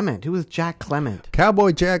Jack Clement. Who was Jack Clement?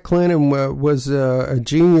 Cowboy Jack Clement was a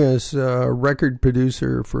genius record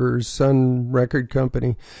producer for Sun Record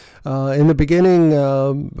Company. In the beginning,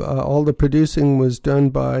 all the producing was done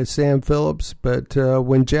by Sam Phillips, but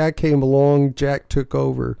when Jack came along, Jack took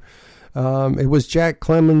over. It was Jack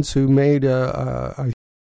Clemens who made a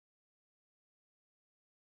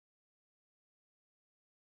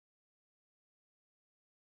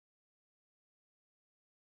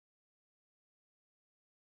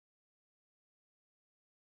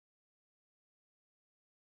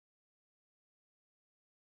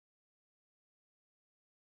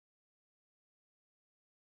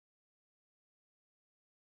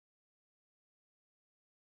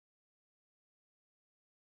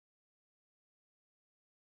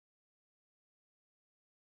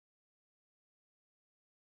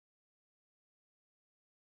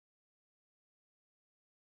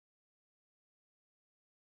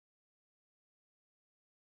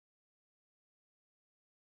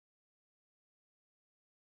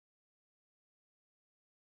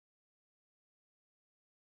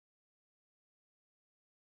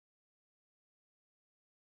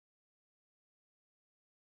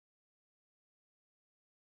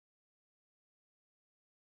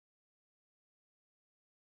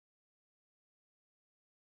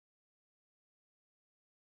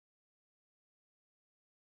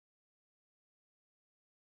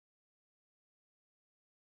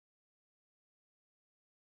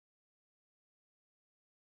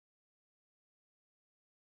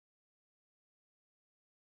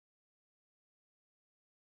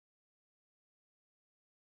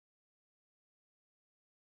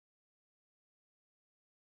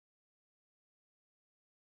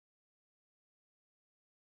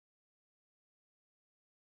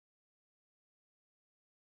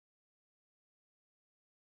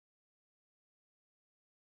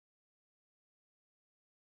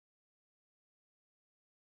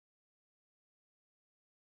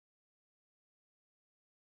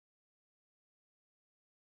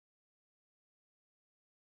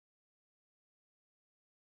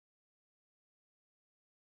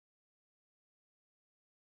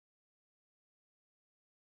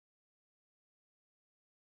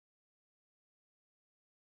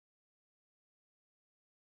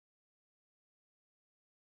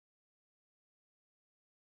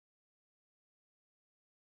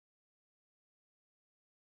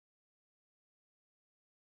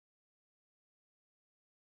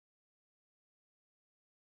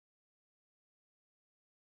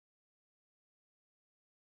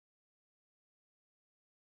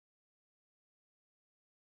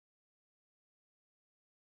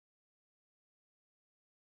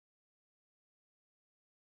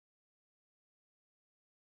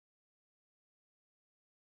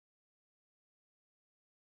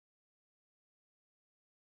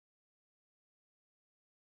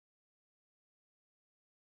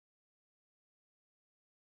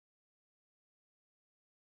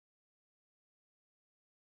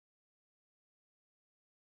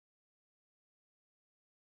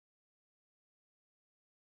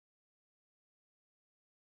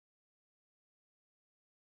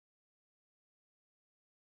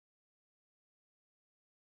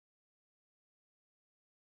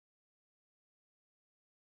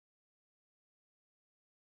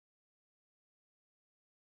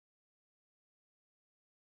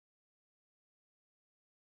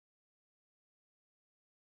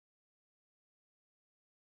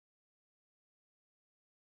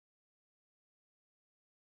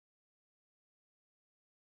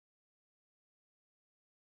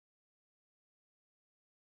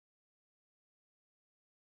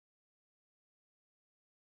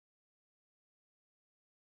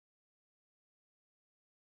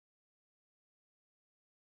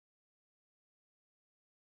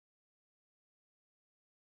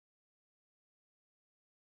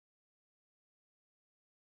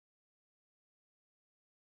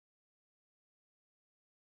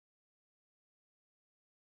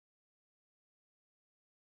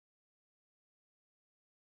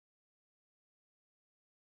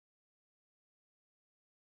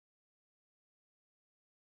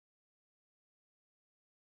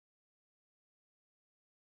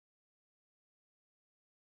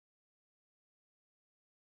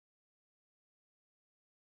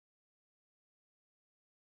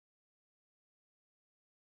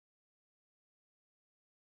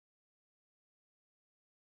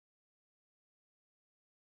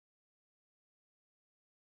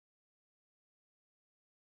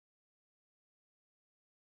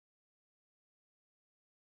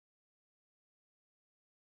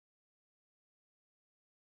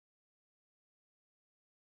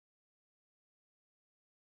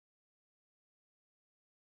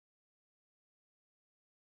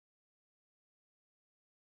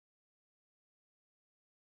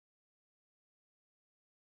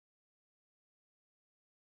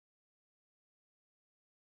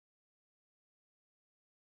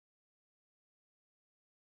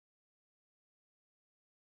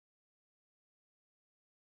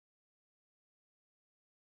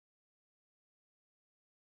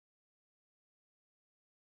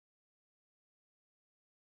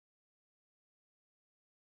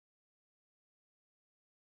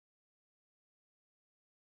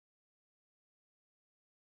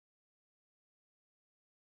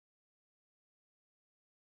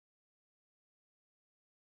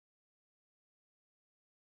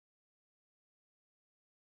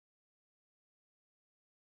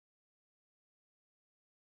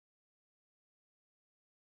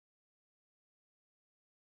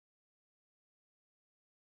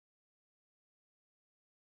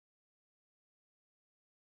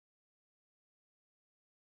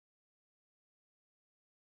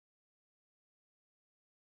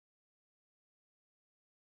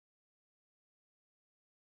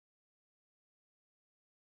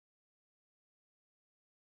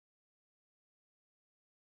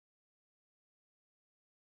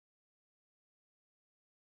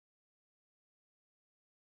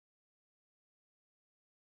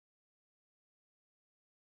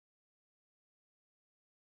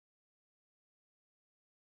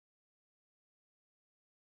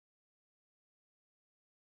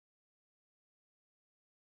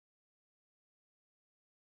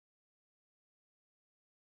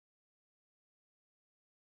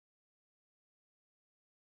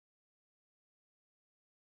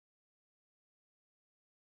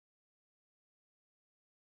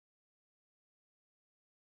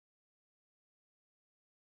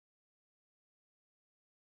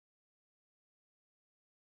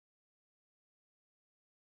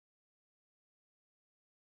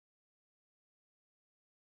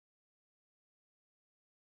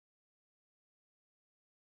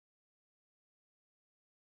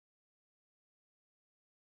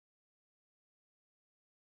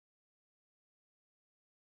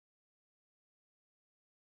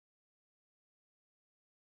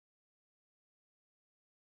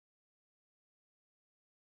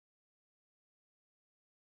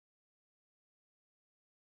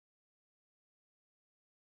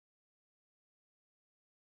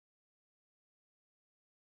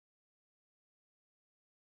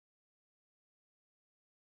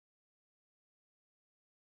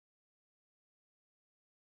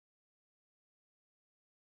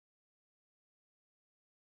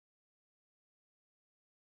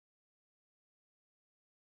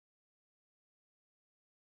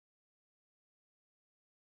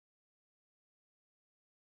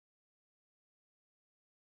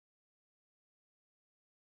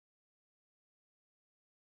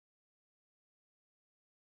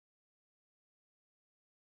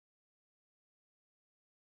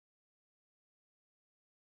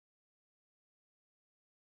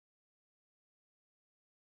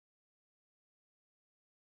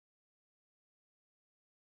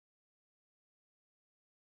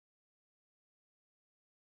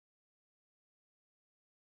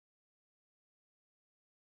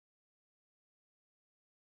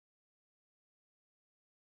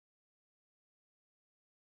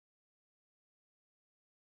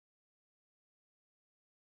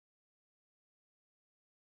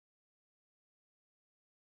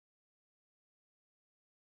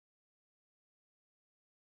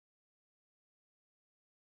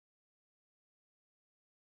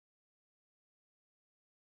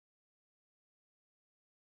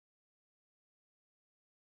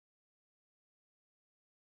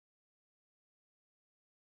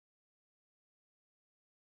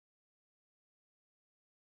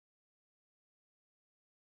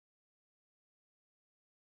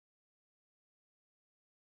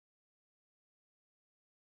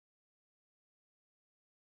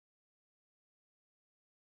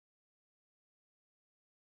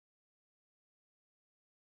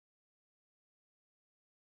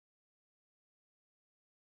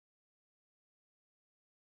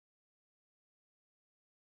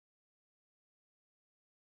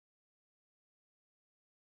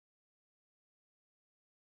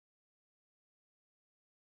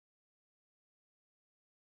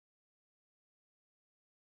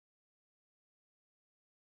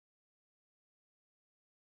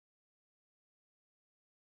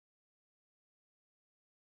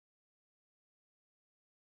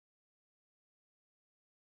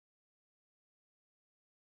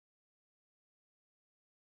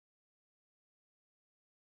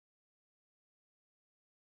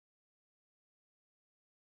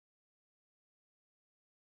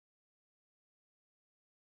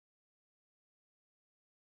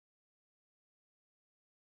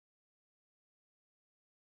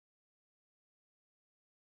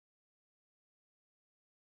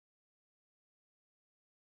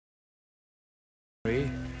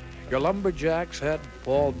your lumberjacks had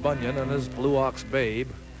Paul Bunyan and his Blue Ox Babe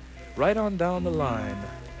right on down the line.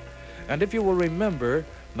 And if you will remember,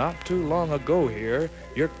 not too long ago here,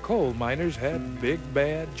 your coal miners had Big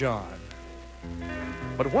Bad John.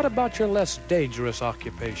 But what about your less dangerous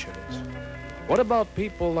occupations? What about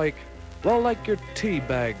people like your tea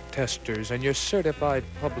bag testers and your certified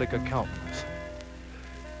public accountants?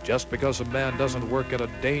 Just because a man doesn't work at a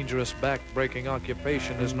dangerous back-breaking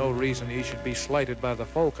occupation is no reason he should be slighted by the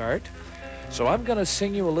folk art. So I'm going to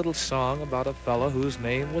sing you a little song about a fellow whose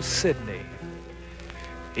name was Sidney.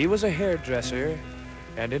 He was a hairdresser,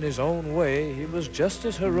 and in his own way, he was just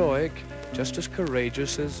as heroic, just as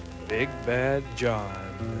courageous as Big Bad John.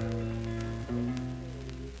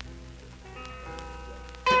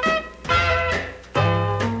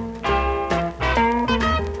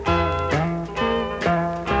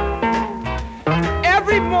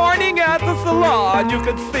 Every morning at the salon, you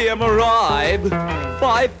could see him arrive,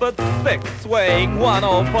 5'6", weighing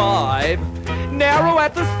 105. Narrow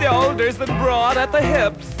at the shoulders and broad at the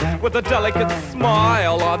hips, with a delicate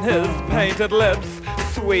smile on his painted lips.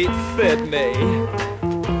 Sweet Sidney.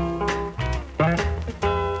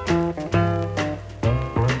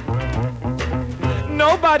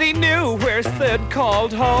 Nobody knew where Sid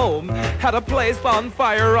called home. Had a place on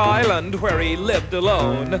Fire Island where he lived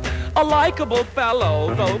alone. A likable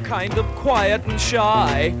fellow, though kind of quiet and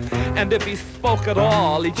shy. And if he spoke at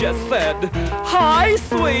all, he just said, "Hi,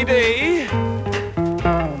 sweetie."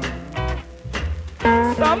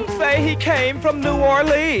 Some say he came from New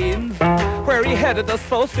Orleans, where he headed a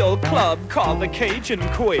social club called the Cajun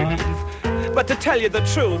Queens. But to tell you the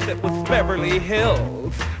truth, it was Beverly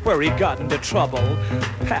Hills, where he got into trouble,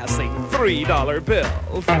 passing $3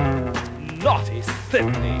 bills. Naughty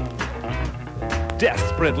Sidney,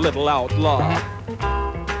 desperate little outlaw.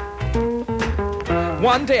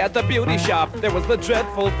 One day at the beauty shop, there was a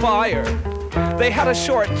dreadful fire. They had a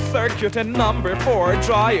short circuit in number 4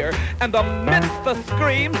 dryer, and amidst the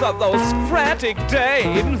screams of those frantic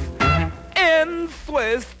dames, in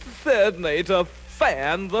whisked Sidney to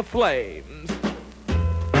fan the flames.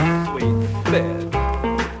 Sweet Sid.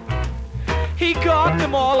 He got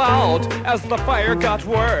them all out as the fire got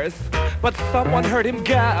worse, but someone heard him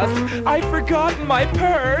gasp, "I've forgotten my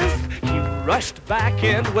purse." He rushed back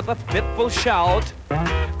in with a fitful shout,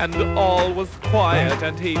 and all was quiet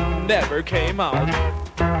and he never came out.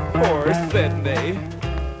 Poor Sidney.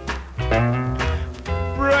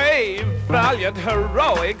 Brave, valiant,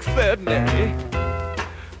 heroic Sidney.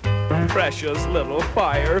 Precious little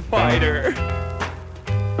firefighter.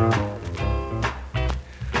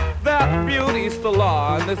 That beauty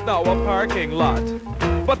salon is now a parking lot,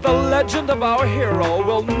 but the legend of our hero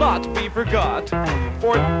will not be forgot.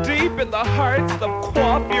 For deep in the hearts of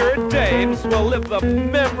coiffure dames will live the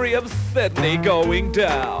memory of Sidney going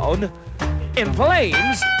down in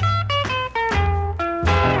flames.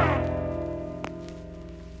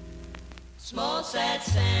 Small sad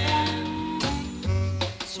Sam,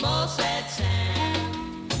 small sad Sam.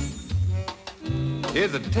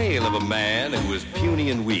 Here's a tale of a man who was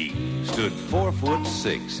puny and weak, stood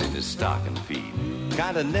 4'6" in his stocking feet,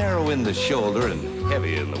 kinda narrow in the shoulder and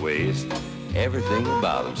heavy in the waist. Everything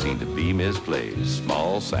about him seemed to be misplaced.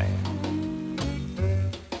 Small Sam.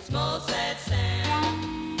 Small sad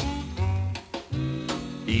Sam.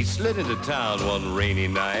 He slid into town one rainy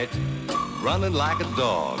night, running like a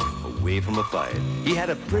dog away from a fight. He had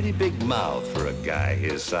a pretty big mouth for a guy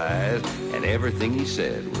his size, and everything he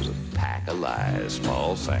said was a pack of lies.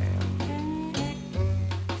 Small Sam.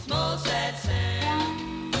 Small sad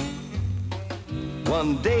Sam.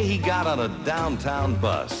 One day he got on a downtown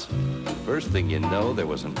bus. First thing you know, there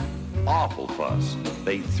was an awful fuss.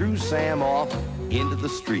 They threw Sam off into the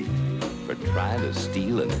street for trying to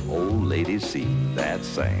steal an old lady's seat. That's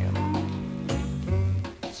Sam.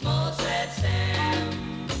 Small sad Sam.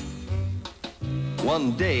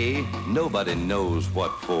 One day, nobody knows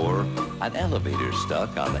what for, an elevator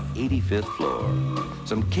stuck on the 85th floor.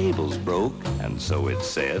 Some cables broke, and so it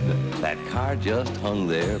said, that car just hung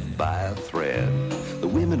there by a thread. The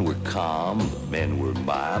women were calm, the men were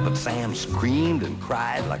mild, but Sam screamed and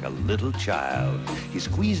cried like a little child. He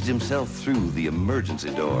squeezed himself through the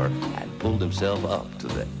emergency door and pulled himself up to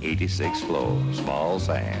the 86th floor. Small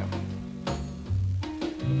Sam.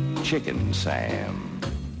 Chicken Sam.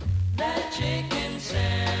 That Chicken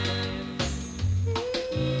Sam.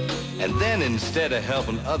 And then instead of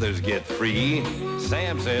helping others get free,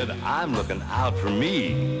 Sam said, I'm looking out for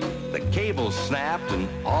me. The cable snapped and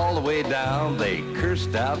all the way down, they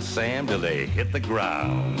cursed out Sam till they hit the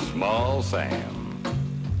ground. Small Sam.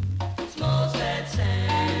 Small sad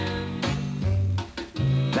Sam.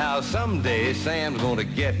 Now someday Sam's gonna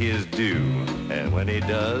get his due, and when he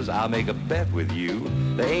does, I'll make a bet with you.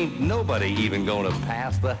 There ain't nobody even gonna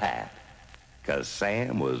pass the hat, 'cause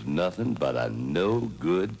Sam was nothing but a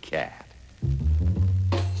no-good cat.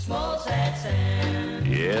 Small sad Sam.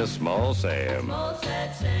 Yeah, small Sam. Small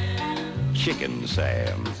sad Sam. Chicken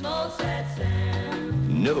Sam. Small sad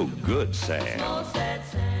Sam. No good Sam. Small sad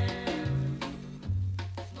Sam.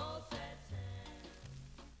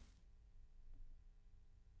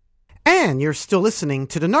 And you're still listening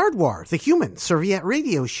to the Nardwuar, the Human Serviette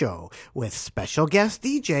Radio Show, with special guest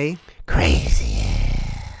DJ Crazy.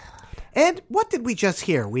 And what did we just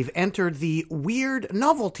hear? We've entered the weird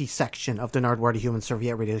novelty section of the Nardwuar, the Human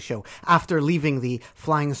Serviette Radio Show, after leaving the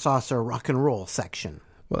Flying Saucer rock and roll section.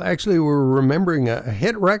 Well, actually, we're remembering a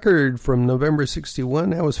hit record from November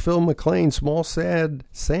 61. That was Phil McLean. Small Sad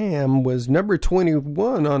Sam was number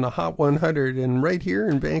 21 on the Hot 100. And right here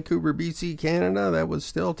in Vancouver, BC, Canada, that was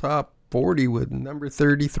still top 40 with number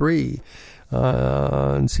 33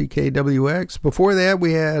 on CKWX. Before that,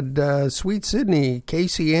 we had Sweet Sydney,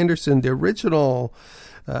 Casey Anderson, the original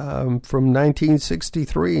from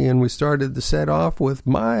 1963, and we started the set off with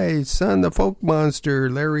My Son, the Folk Monster,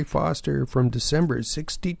 Larry Foster, from December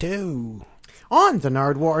 62. On the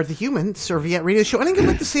Nardwuar, the Human Serviette Radio Show. Anything you'd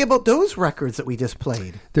like to say about those records that we just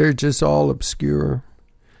played? They're just all obscure.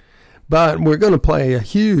 But we're going to play a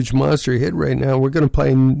huge monster hit right now. We're going to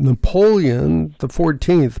play Napoleon the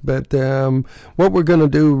 14th. But what we're going to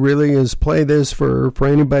do really is play this for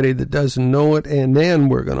anybody that doesn't know it. And then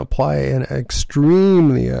we're going to play an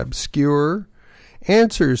extremely obscure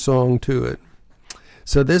answer song to it.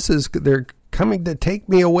 So this is, they're coming to take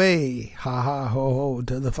me away, ha ha ho ho,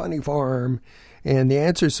 to the funny farm. And the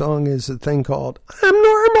answer song is a thing called I'm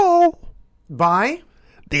Normal by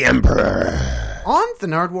the Emperor. On the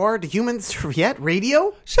Nardwuar, the Human Serviette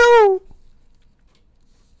Radio Show.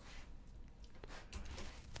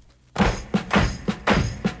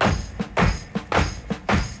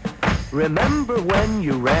 Remember when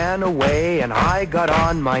you ran away and I got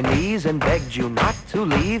on my knees and begged you not to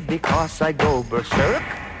leave because I go berserk?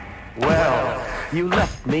 Well, you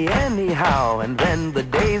left me anyhow, and then the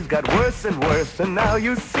days got worse and worse, and now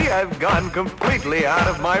you see I've gone completely out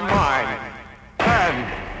of my mind. And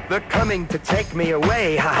they're coming to take me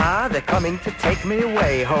away, ha-ha, they're coming to take me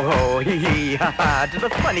away, ho-ho, hee-hee, ha-ha, to the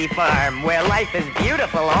funny farm where life is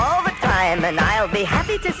beautiful all the time, and I'll be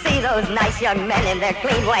happy to see those nice young men in their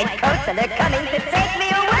clean white coats, and they're coming to take me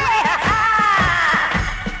away, ha-ha!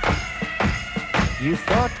 You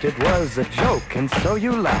thought it was a joke, and so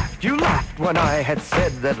you laughed. You laughed when I had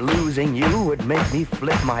said that losing you would make me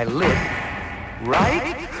flip my lid,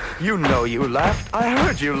 right? You know you laughed. I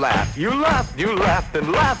heard you laugh. You laughed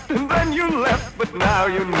and then you left. But now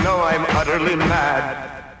you know I'm utterly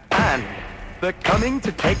mad. And they're coming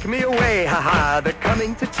to take me away, ha-ha. They're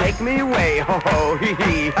coming to take me away, ho-ho,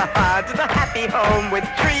 hee-hee, ha-ha. To the happy home with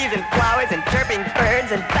trees and flowers and chirping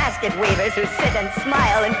birds and basket weavers who sit and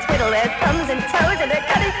smile and twiddle their thumbs and toes. And they're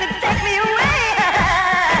coming to take me away, ha-ha.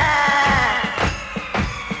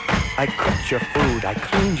 I cooked your food, I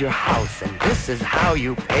cleaned your house, and this is how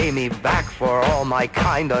you pay me back for all my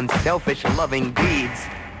kind, unselfish, loving deeds.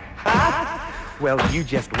 Huh? Well, you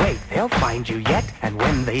just wait, they'll find you yet, and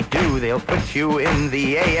when they do, they'll put you in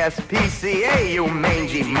the ASPCA, you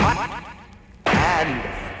mangy mutt. And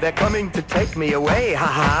they're coming to take me away,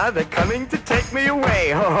 ha-ha, they're coming to take me away,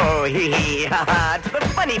 ho-ho, hee-hee, ha-ha, to the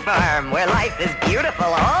funny farm where life is beautiful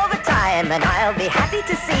all the time, and I'll be happy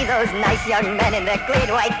to see those nice young men in their clean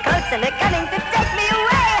white coats, and they're coming to take me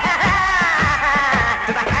away, ha-ha,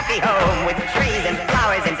 to the happy home with trees and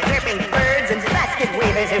flowers and chirping birds and basket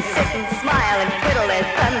weavers who sit and smile and twiddle their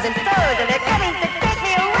thumbs and toes, and they're coming to take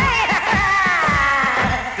me away,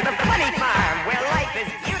 ha-ha, to the funny farm where life is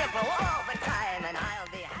beautiful all the time, and I'll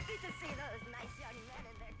be happy to see those nice young men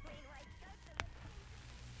in their clean white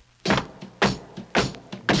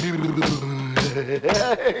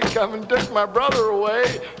Hey, come and take my brother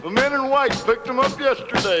away. The men in white picked him up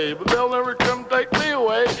yesterday, but they'll never come take me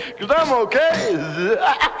away, because I'm okay.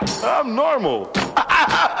 I'm normal.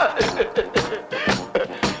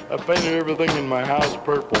 I painted everything in my house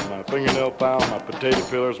purple. My fingernail file, my potato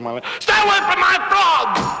peelers, my... Stay away from my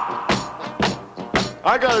frogs!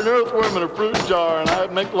 I got an earthworm in a fruit jar, and I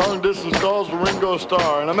make long-distance calls to Ringo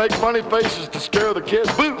Starr, and I make funny faces to scare the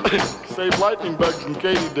kids. Boo! Save lightning bugs and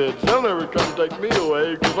katydids. They'll never come take me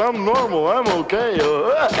away, because I'm normal. I'm okay.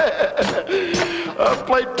 I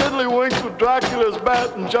play tiddlywinks with Dracula's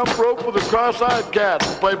bat and jump rope with a cross-eyed cat,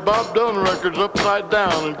 and play Bob Dylan records upside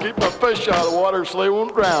down, and keep my fish out of water so they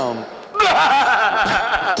won't drown.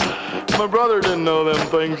 My brother didn't know them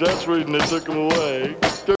things. That's the reason they took him away.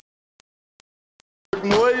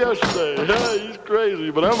 yesterday. He's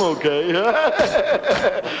crazy, but I'm okay.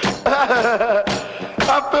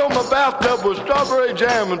 I fill my bathtub with strawberry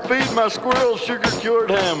jam and feed my squirrels sugar-cured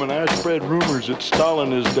ham. And I spread rumors that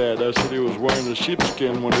Stalin is dead. I said he was wearing a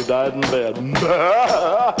sheepskin when he died in bed. Made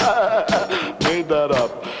that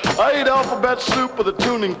up. I eat alphabet soup with a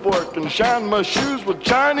tuning fork and shine my shoes with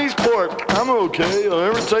Chinese pork. I'm okay. You'll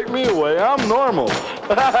never take me away. I'm normal.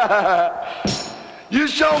 You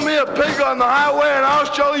show me a pig on the highway and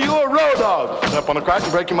I'll show you a road dog. Step on a crack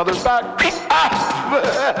and break your mother's back.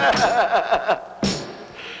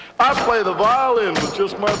 I play the violin with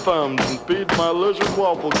just my thumbs and feed my lizard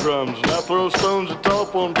waffle crumbs. And I throw stones at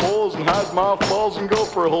telephone poles and hide mothballs and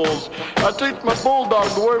gopher holes. I teach my bulldog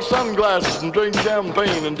to wear sunglasses and drink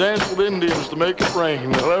champagne and dance with Indians to make it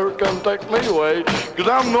rain. They'll never come take me away, because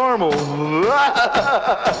I'm normal.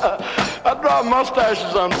 I draw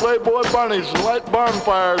mustaches on Playboy bunnies and light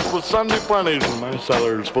bonfires with Sunday plenties. And my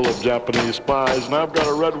cellar's full of Japanese spies, and I've got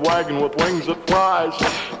a red wagon with wings that flies.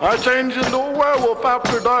 I change into a werewolf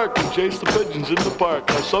after dark and chase the pigeons in the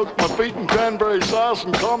park. I soak my feet in cranberry sauce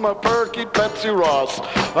and call my parakeet Betsy Ross.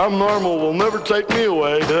 I'm normal, will never take me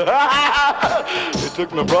away. They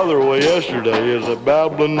took my brother away yesterday. He's a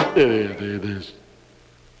babbling idiot, he is.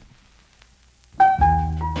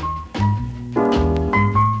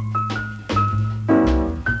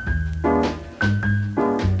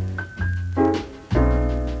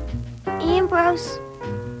 Ambrose,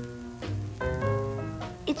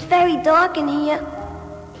 it's very dark in here.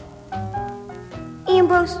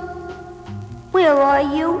 Ambrose, where are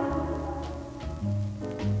you?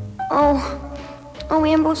 Oh,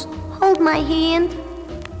 Ambrose, hold my hand.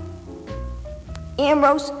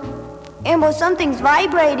 Ambrose, something's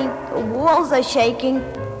vibrating. The walls are shaking.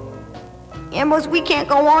 Ambrose, we can't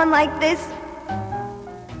go on like this.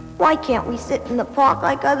 Why can't we sit in the park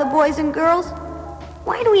like other boys and girls?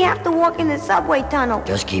 Why do we have to walk in the subway tunnel?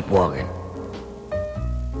 Just keep walking.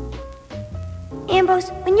 Ambrose,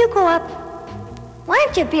 when you grow up, why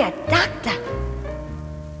don't you be a doctor?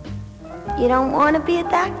 You don't want to be a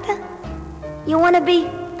doctor? You want to be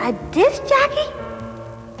a disc jockey?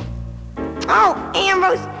 Oh,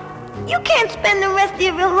 Ambrose, you can't spend the rest of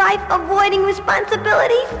your life avoiding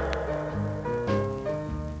responsibilities.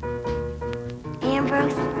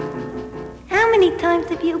 Ambrose, how many times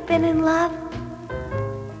have you been in love?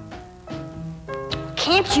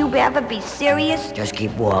 Can't you ever be serious? Just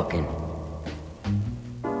keep walking.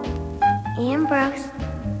 Ambrose,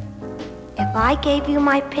 if I gave you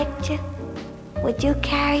my picture, would you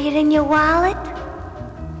carry it in your wallet?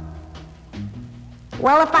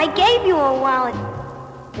 Well, if I gave you a wallet,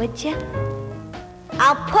 would you?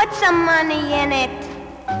 I'll put some money in it.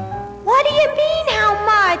 What do you mean, how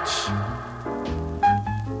much?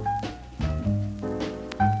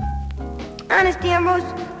 Honest,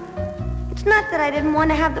 Ambrose, it's not that I didn't want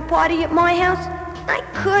to have the party at my house. I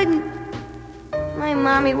couldn't. My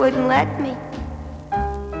mommy wouldn't let me.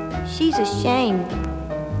 She's ashamed.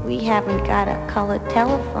 We haven't got a colored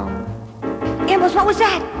telephone. Ambrose, what was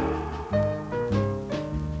that?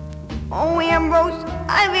 Oh, Ambrose,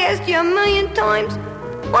 I've asked you 1,000,000 times.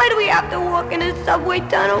 Why do we have to walk in a subway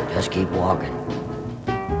tunnel? Just keep walking.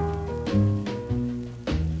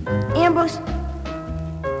 Ambrose,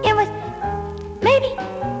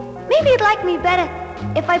 maybe you'd like me better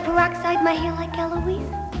if I peroxide my hair like Eloise.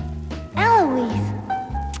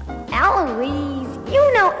 Eloise,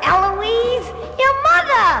 you know Eloise, your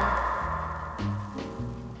mother.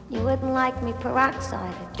 You wouldn't like me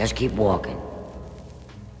peroxided. Just keep walking.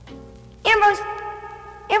 Ambrose,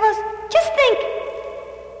 just think.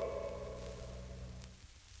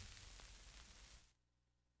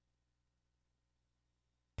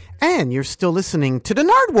 And you're still listening to the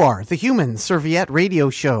Nardwuar, the Human Serviette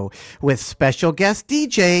Radio Show, with special guest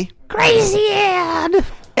DJ Crazy Ed.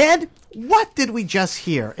 Ed, what did we just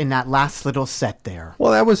hear in that last little set there?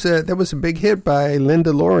 Well, that was a big hit by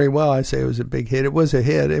Linda Laurie. Well, I say it was a big hit. It was a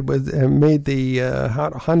hit. It was made the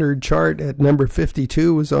Hot 100 chart at number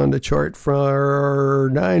 52. Was on the chart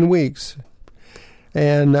for 9 weeks,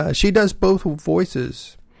 and she does both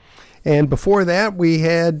voices. And before that, we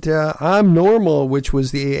had I'm Normal, which was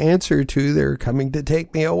the answer to They're Coming to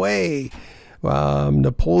Take Me Away.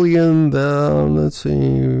 Napoleon, let's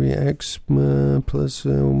see, X plus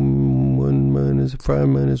 1 minus 5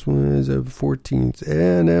 minus 1 is a 14th.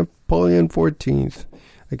 And Napoleon 14th.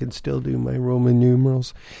 I can still do my Roman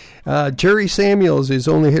numerals. Jerry Samuels, his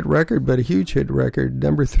only hit record, but a huge hit record,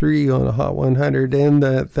 number 3 on the Hot 100. And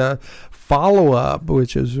the follow-up,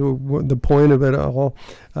 which is the point of it all,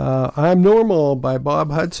 I'm Normal by Bob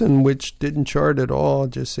Hudson, which didn't chart at all,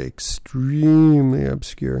 just extremely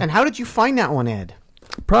obscure. And how did you find that one, Ed?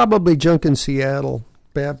 Probably Junk in Seattle,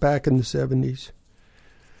 back in the 70s.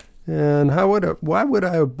 And why would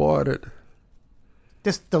I have bought it?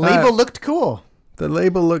 Just the label looked cool. The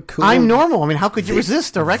label looked cool. I'm Normal. I mean, how could you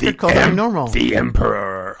resist a record called I'm Normal? The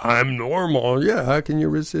Emperor, I'm Normal. Yeah, how can you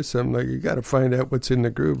resist something like you got to find out what's in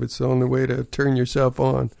the groove. It's the only way to turn yourself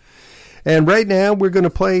on. And right now we're going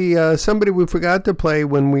to play somebody we forgot to play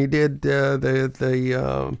when we did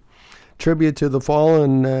the tribute to the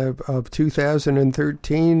Fallen of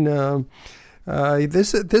 2013.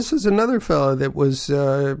 This is another fella that was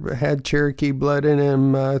had Cherokee blood in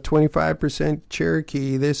him, 25%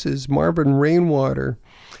 Cherokee. This is Marvin Rainwater,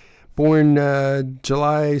 born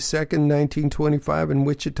July 2nd, 1925 in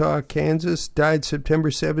Wichita, Kansas, died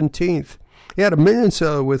September 17th. He had a million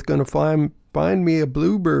seller with Gonna Find Me a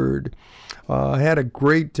Bluebird. Had a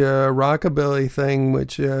great rockabilly thing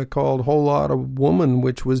which called Whole Lot of Woman,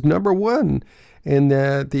 which was number one in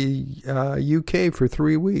the UK for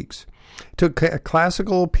 3 weeks. Took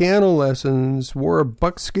classical piano lessons, wore a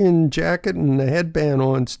buckskin jacket and a headband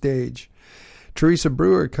on stage. Teresa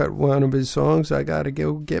Brewer cut one of his songs, I Gotta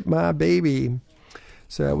Go Get My Baby.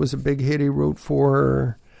 So that was a big hit he wrote for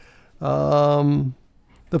her.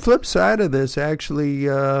 The flip side of this actually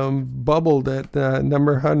bubbled at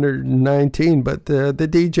number 119, but the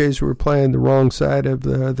DJs were playing the wrong side of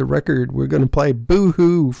the record. We're going to play Boo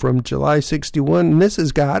Hoo from July 61, and this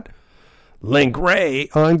has got Link Ray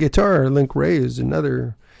on guitar. Link Ray is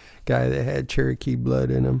another guy that had Cherokee blood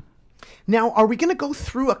in him. Now, are we going to go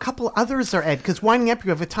through a couple others there, Ed? Because winding up, you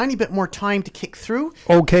have a tiny bit more time to kick through.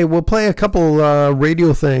 Okay, we'll play a couple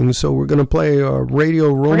radio things. So we're going to play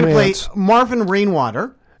Radio Romance. We're going to play Marvin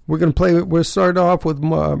Rainwater. We'll start off with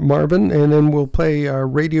Marvin, and then we'll play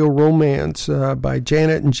Radio Romance by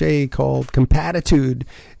Janet and Jay called Compatitude.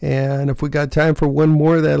 And if we got time for one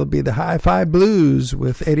more, that'll be the Hi-Fi Blues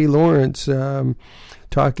with Eddie Lawrence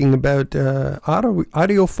talking about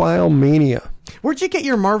audiophile mania. Where'd you get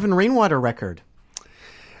your Marvin Rainwater record?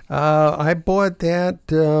 I bought that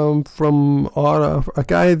from a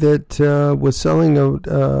guy that was selling a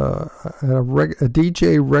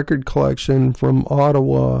DJ record collection from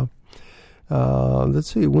Ottawa.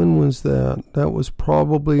 Let's see, when was that? That was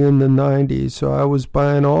probably in the 90s. So I was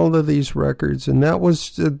buying all of these records, and that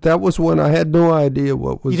was when I had no idea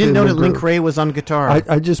what was. You didn't in know the that Link group. Ray was on guitar.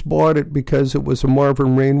 I just bought it because it was a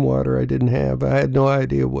Marvin Rainwater I didn't have. I had no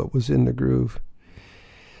idea what was in the groove.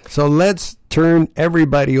 So let's turn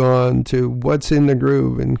everybody on to what's in the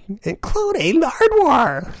groove, including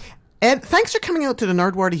Nardwuar. Ed, thanks for coming out to the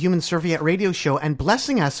Nardwuar to Human Serviette radio show and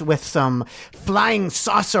blessing us with some flying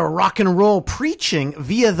saucer rock and roll preaching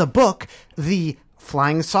via the book, The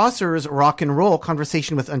Flying Saucers Rock and Roll,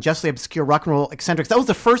 Conversation with Unjustly Obscure Rock and Roll Eccentrics. That was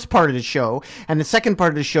the first part of the show. And the second part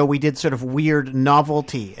of the show, we did sort of weird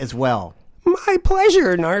novelty as well. My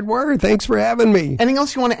pleasure, Nardwuar. Thanks for having me. Anything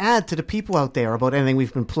else you want to add to the people out there about anything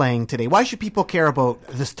we've been playing today? Why should people care about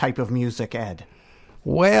this type of music, Ed?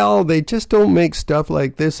 Well, they just don't make stuff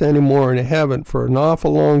like this anymore, and they haven't for an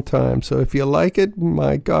awful long time. So if you like it,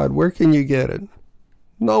 my God, where can you get it?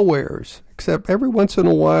 Nowheres, except every once in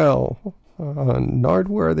a while on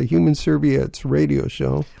Nardwuar, the Human Serviettes radio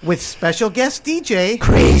show. With special guest DJ.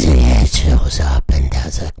 Crazy Ed shows up and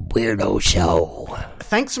does a weirdo show.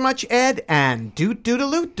 Thanks so much, Ed, and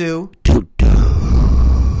doot-doot-a-loot-doo.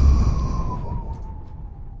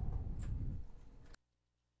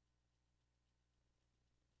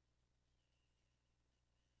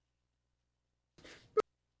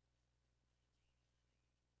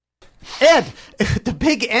 Ed, the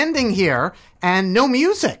big ending here, and no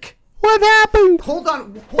music. What happened? Hold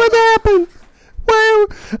on. What happened? Well,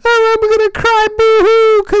 I'm going to cry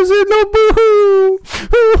boo-hoo because there's no boo-hoo.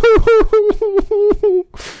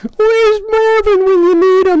 Where's Marvin when you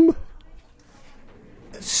need him?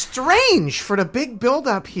 Strange. For the big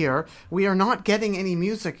build-up here, we are not getting any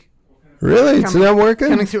music. Really? It's not working?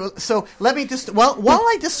 Coming through. So let me just, while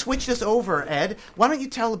I just switch this over, Ed, why don't you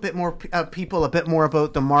tell a bit more people a bit more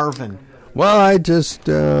about the Marvin? Well, I just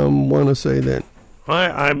want to say that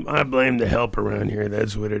I blame the help around here.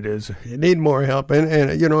 That's what it is. You need more help.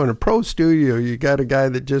 And you know, in a pro studio, you got a guy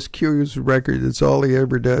that just cues records. That's all he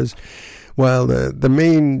ever does. While the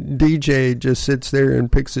main DJ just sits there and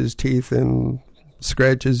picks his teeth and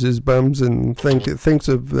scratches his bums and thinks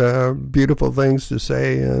of beautiful things to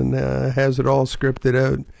say and has it all scripted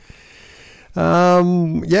out.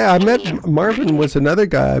 I met Marvin was another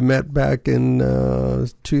guy I met back in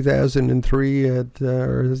 2003 at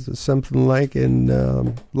or something like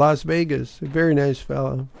in Las Vegas. A very nice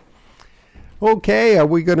fellow. Okay, are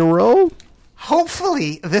we going to roll?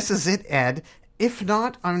 Hopefully, this is it, Ed. If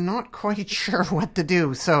not, I'm not quite sure what to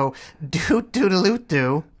do. So,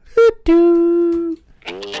 doot-doodaloot-doo. Doot-doo.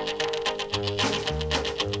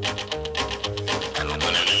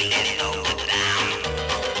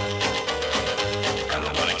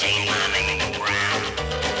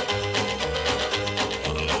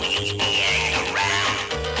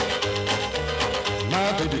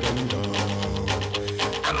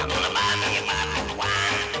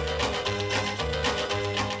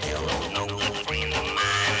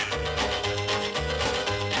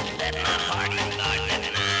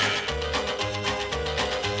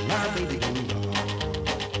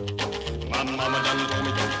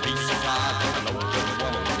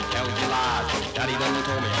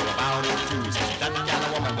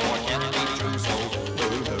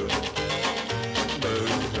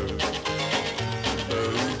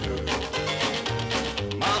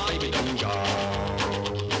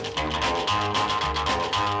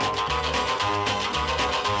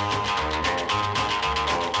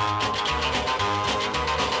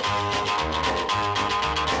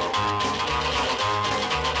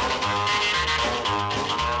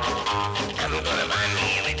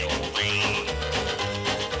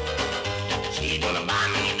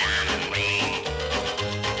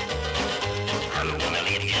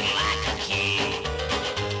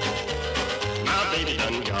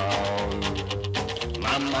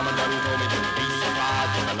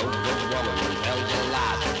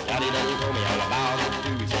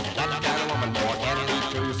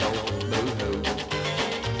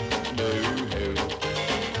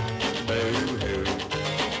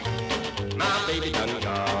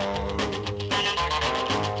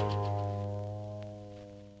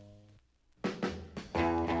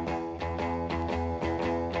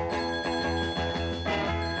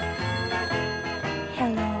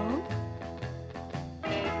 Hello?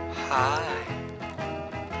 Hi.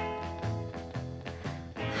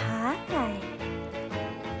 Hi.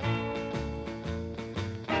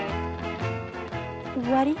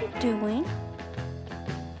 What are you doing?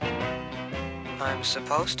 I'm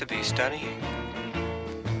supposed to be studying.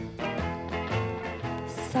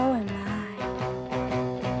 So am I.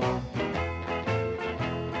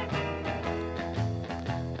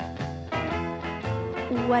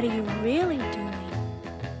 What are you really doing?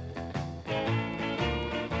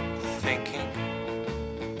 Thinking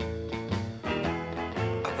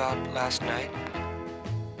about last night.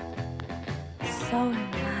 So am I.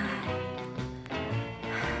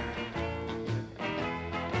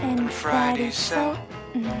 And Friday's so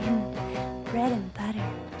bread and butter,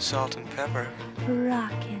 Salt and pepper.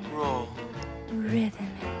 rockin', Roll. rhythm.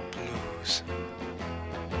 Blues.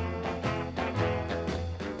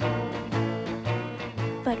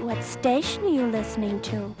 But what station are you listening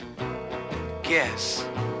to? Guess.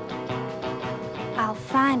 I'll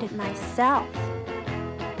find it myself.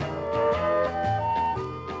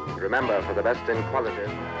 Remember, for the best in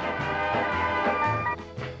quality.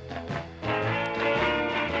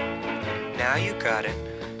 Now you got it.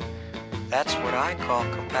 That's what I call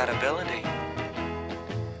compatibility.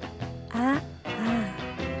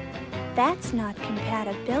 That's not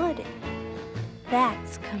compatibility.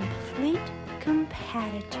 That's complete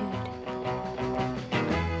compatitude.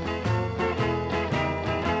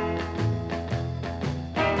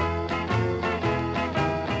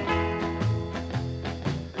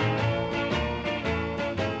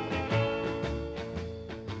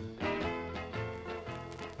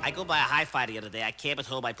 I go by a hi-fi the other day. I came at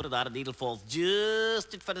home. I put it on, and needle falls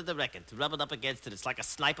just in front of the record. Rub it up against it. It's like a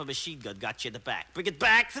sniper machine gun got you in the back. Bring it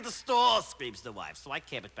back to the store, screams the wife. So I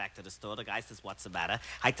cam it back to the store. The guy says, what's the matter?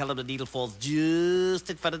 I tell him the needle falls just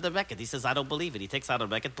in front of the record. He says, I don't believe it. He takes out the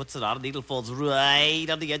record, puts it on, the needle falls right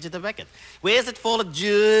on the edge of the record. Where's it falling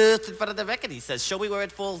just in front of the record? He says, show me where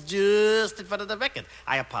it falls just in front of the record.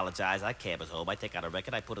 I apologize. I cam it home. I take out a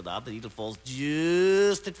record. I put it on. The needle falls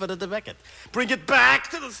just in front of the record. Bring it back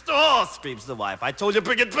to the store, screams the wife. I told you,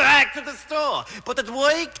 bring it back to the store. Put it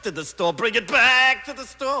right to the store. Bring it back to the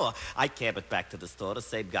store. I cab it back to the store. The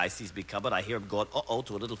same guy sees me coming. I hear him going, uh-oh,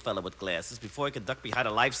 to a little fella with glasses. Before he can duck behind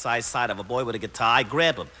a life-size sign of a boy with a guitar, I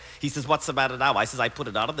grab him. He says, what's the matter now? I says, I put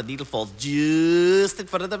it on him. The needle falls just in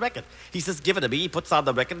front of the record. He says, give it to me. He puts on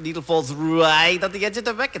the record. The needle falls right on the edge of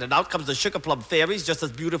the record. And out comes the Sugar Plum Fairies, just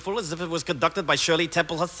as beautiful as if it was conducted by Shirley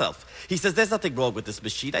Temple herself. He says, there's nothing wrong with this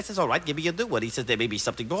machine. I says, all right, give me a new one. He says, there may be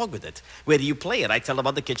something wrong with it. Where do you play it? I tell him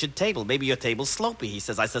on the kitchen table. Maybe your table's slopey. He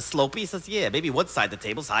says, I says, slopey? He says, yeah, maybe one side of the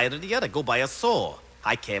table's higher than the other. Go buy a saw.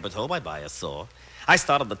 I cab it home. I buy a saw. I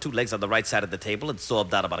start on the two legs on the right side of the table and saw him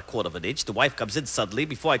down about a quarter of an inch. The wife comes in suddenly.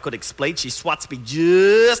 Before I could explain, she swats me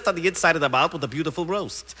just on the inside of the mouth with a beautiful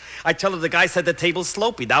roast. I tell her the guy said the table's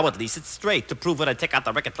slopey. Now at least it's straight. To prove it, I take out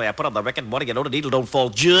the record player, I put on the record. Morning, you know, the needle don't fall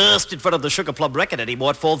just in front of the Sugar Plum record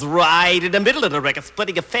anymore. It falls right in the middle of the record,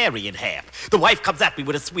 splitting a fairy in half. The wife comes at me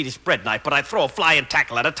with a Swedish bread knife, but I throw a flying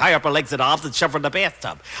tackle at her, tie up her legs and arms, and shove her in the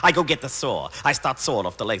bathtub. I go get the saw. I start sawing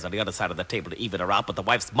off the legs on the other side of the table to even her out, but the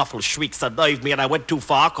wife's muffled shrieks unnerved me, and I went too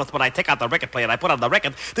far, because when I take out the record player and I put on the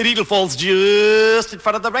record, the needle falls just in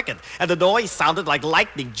front of the record, and the noise sounded like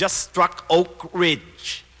lightning just struck Oak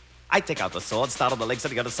Ridge. I take out the saw and start on the legs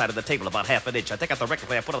on the other side of the table, about half an inch. I take out the record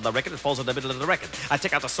player, I put on the record, it falls in the middle of the record. I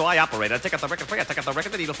take out the saw, I operate. I take out the record player, I take out the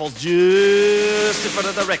record, the needle falls just in front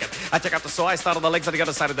of the record. I take out the saw, I start on the legs on the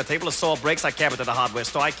other side of the table, the saw breaks, I cab it to the hardware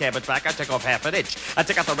store, I cab it back, I take off half an inch. I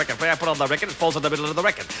take out the record player, I put on the record, it falls in the middle of the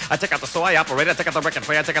record. I take out the saw, I operate. I take out the record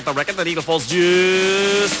player, I take out the record, the needle falls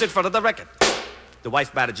just in front of the record. The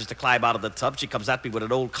wife manages to climb out of the tub. She comes at me with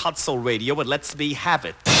an old console radio and lets me have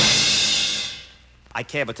it. I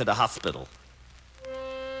cab it to the hospital.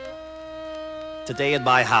 Today in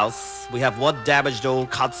my house, we have one damaged old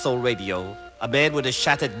console radio, a man with a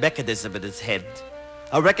shattered mechanism in his head,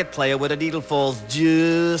 a record player where the needle falls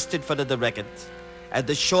just in front of the record, and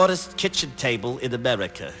the shortest kitchen table in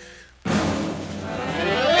America.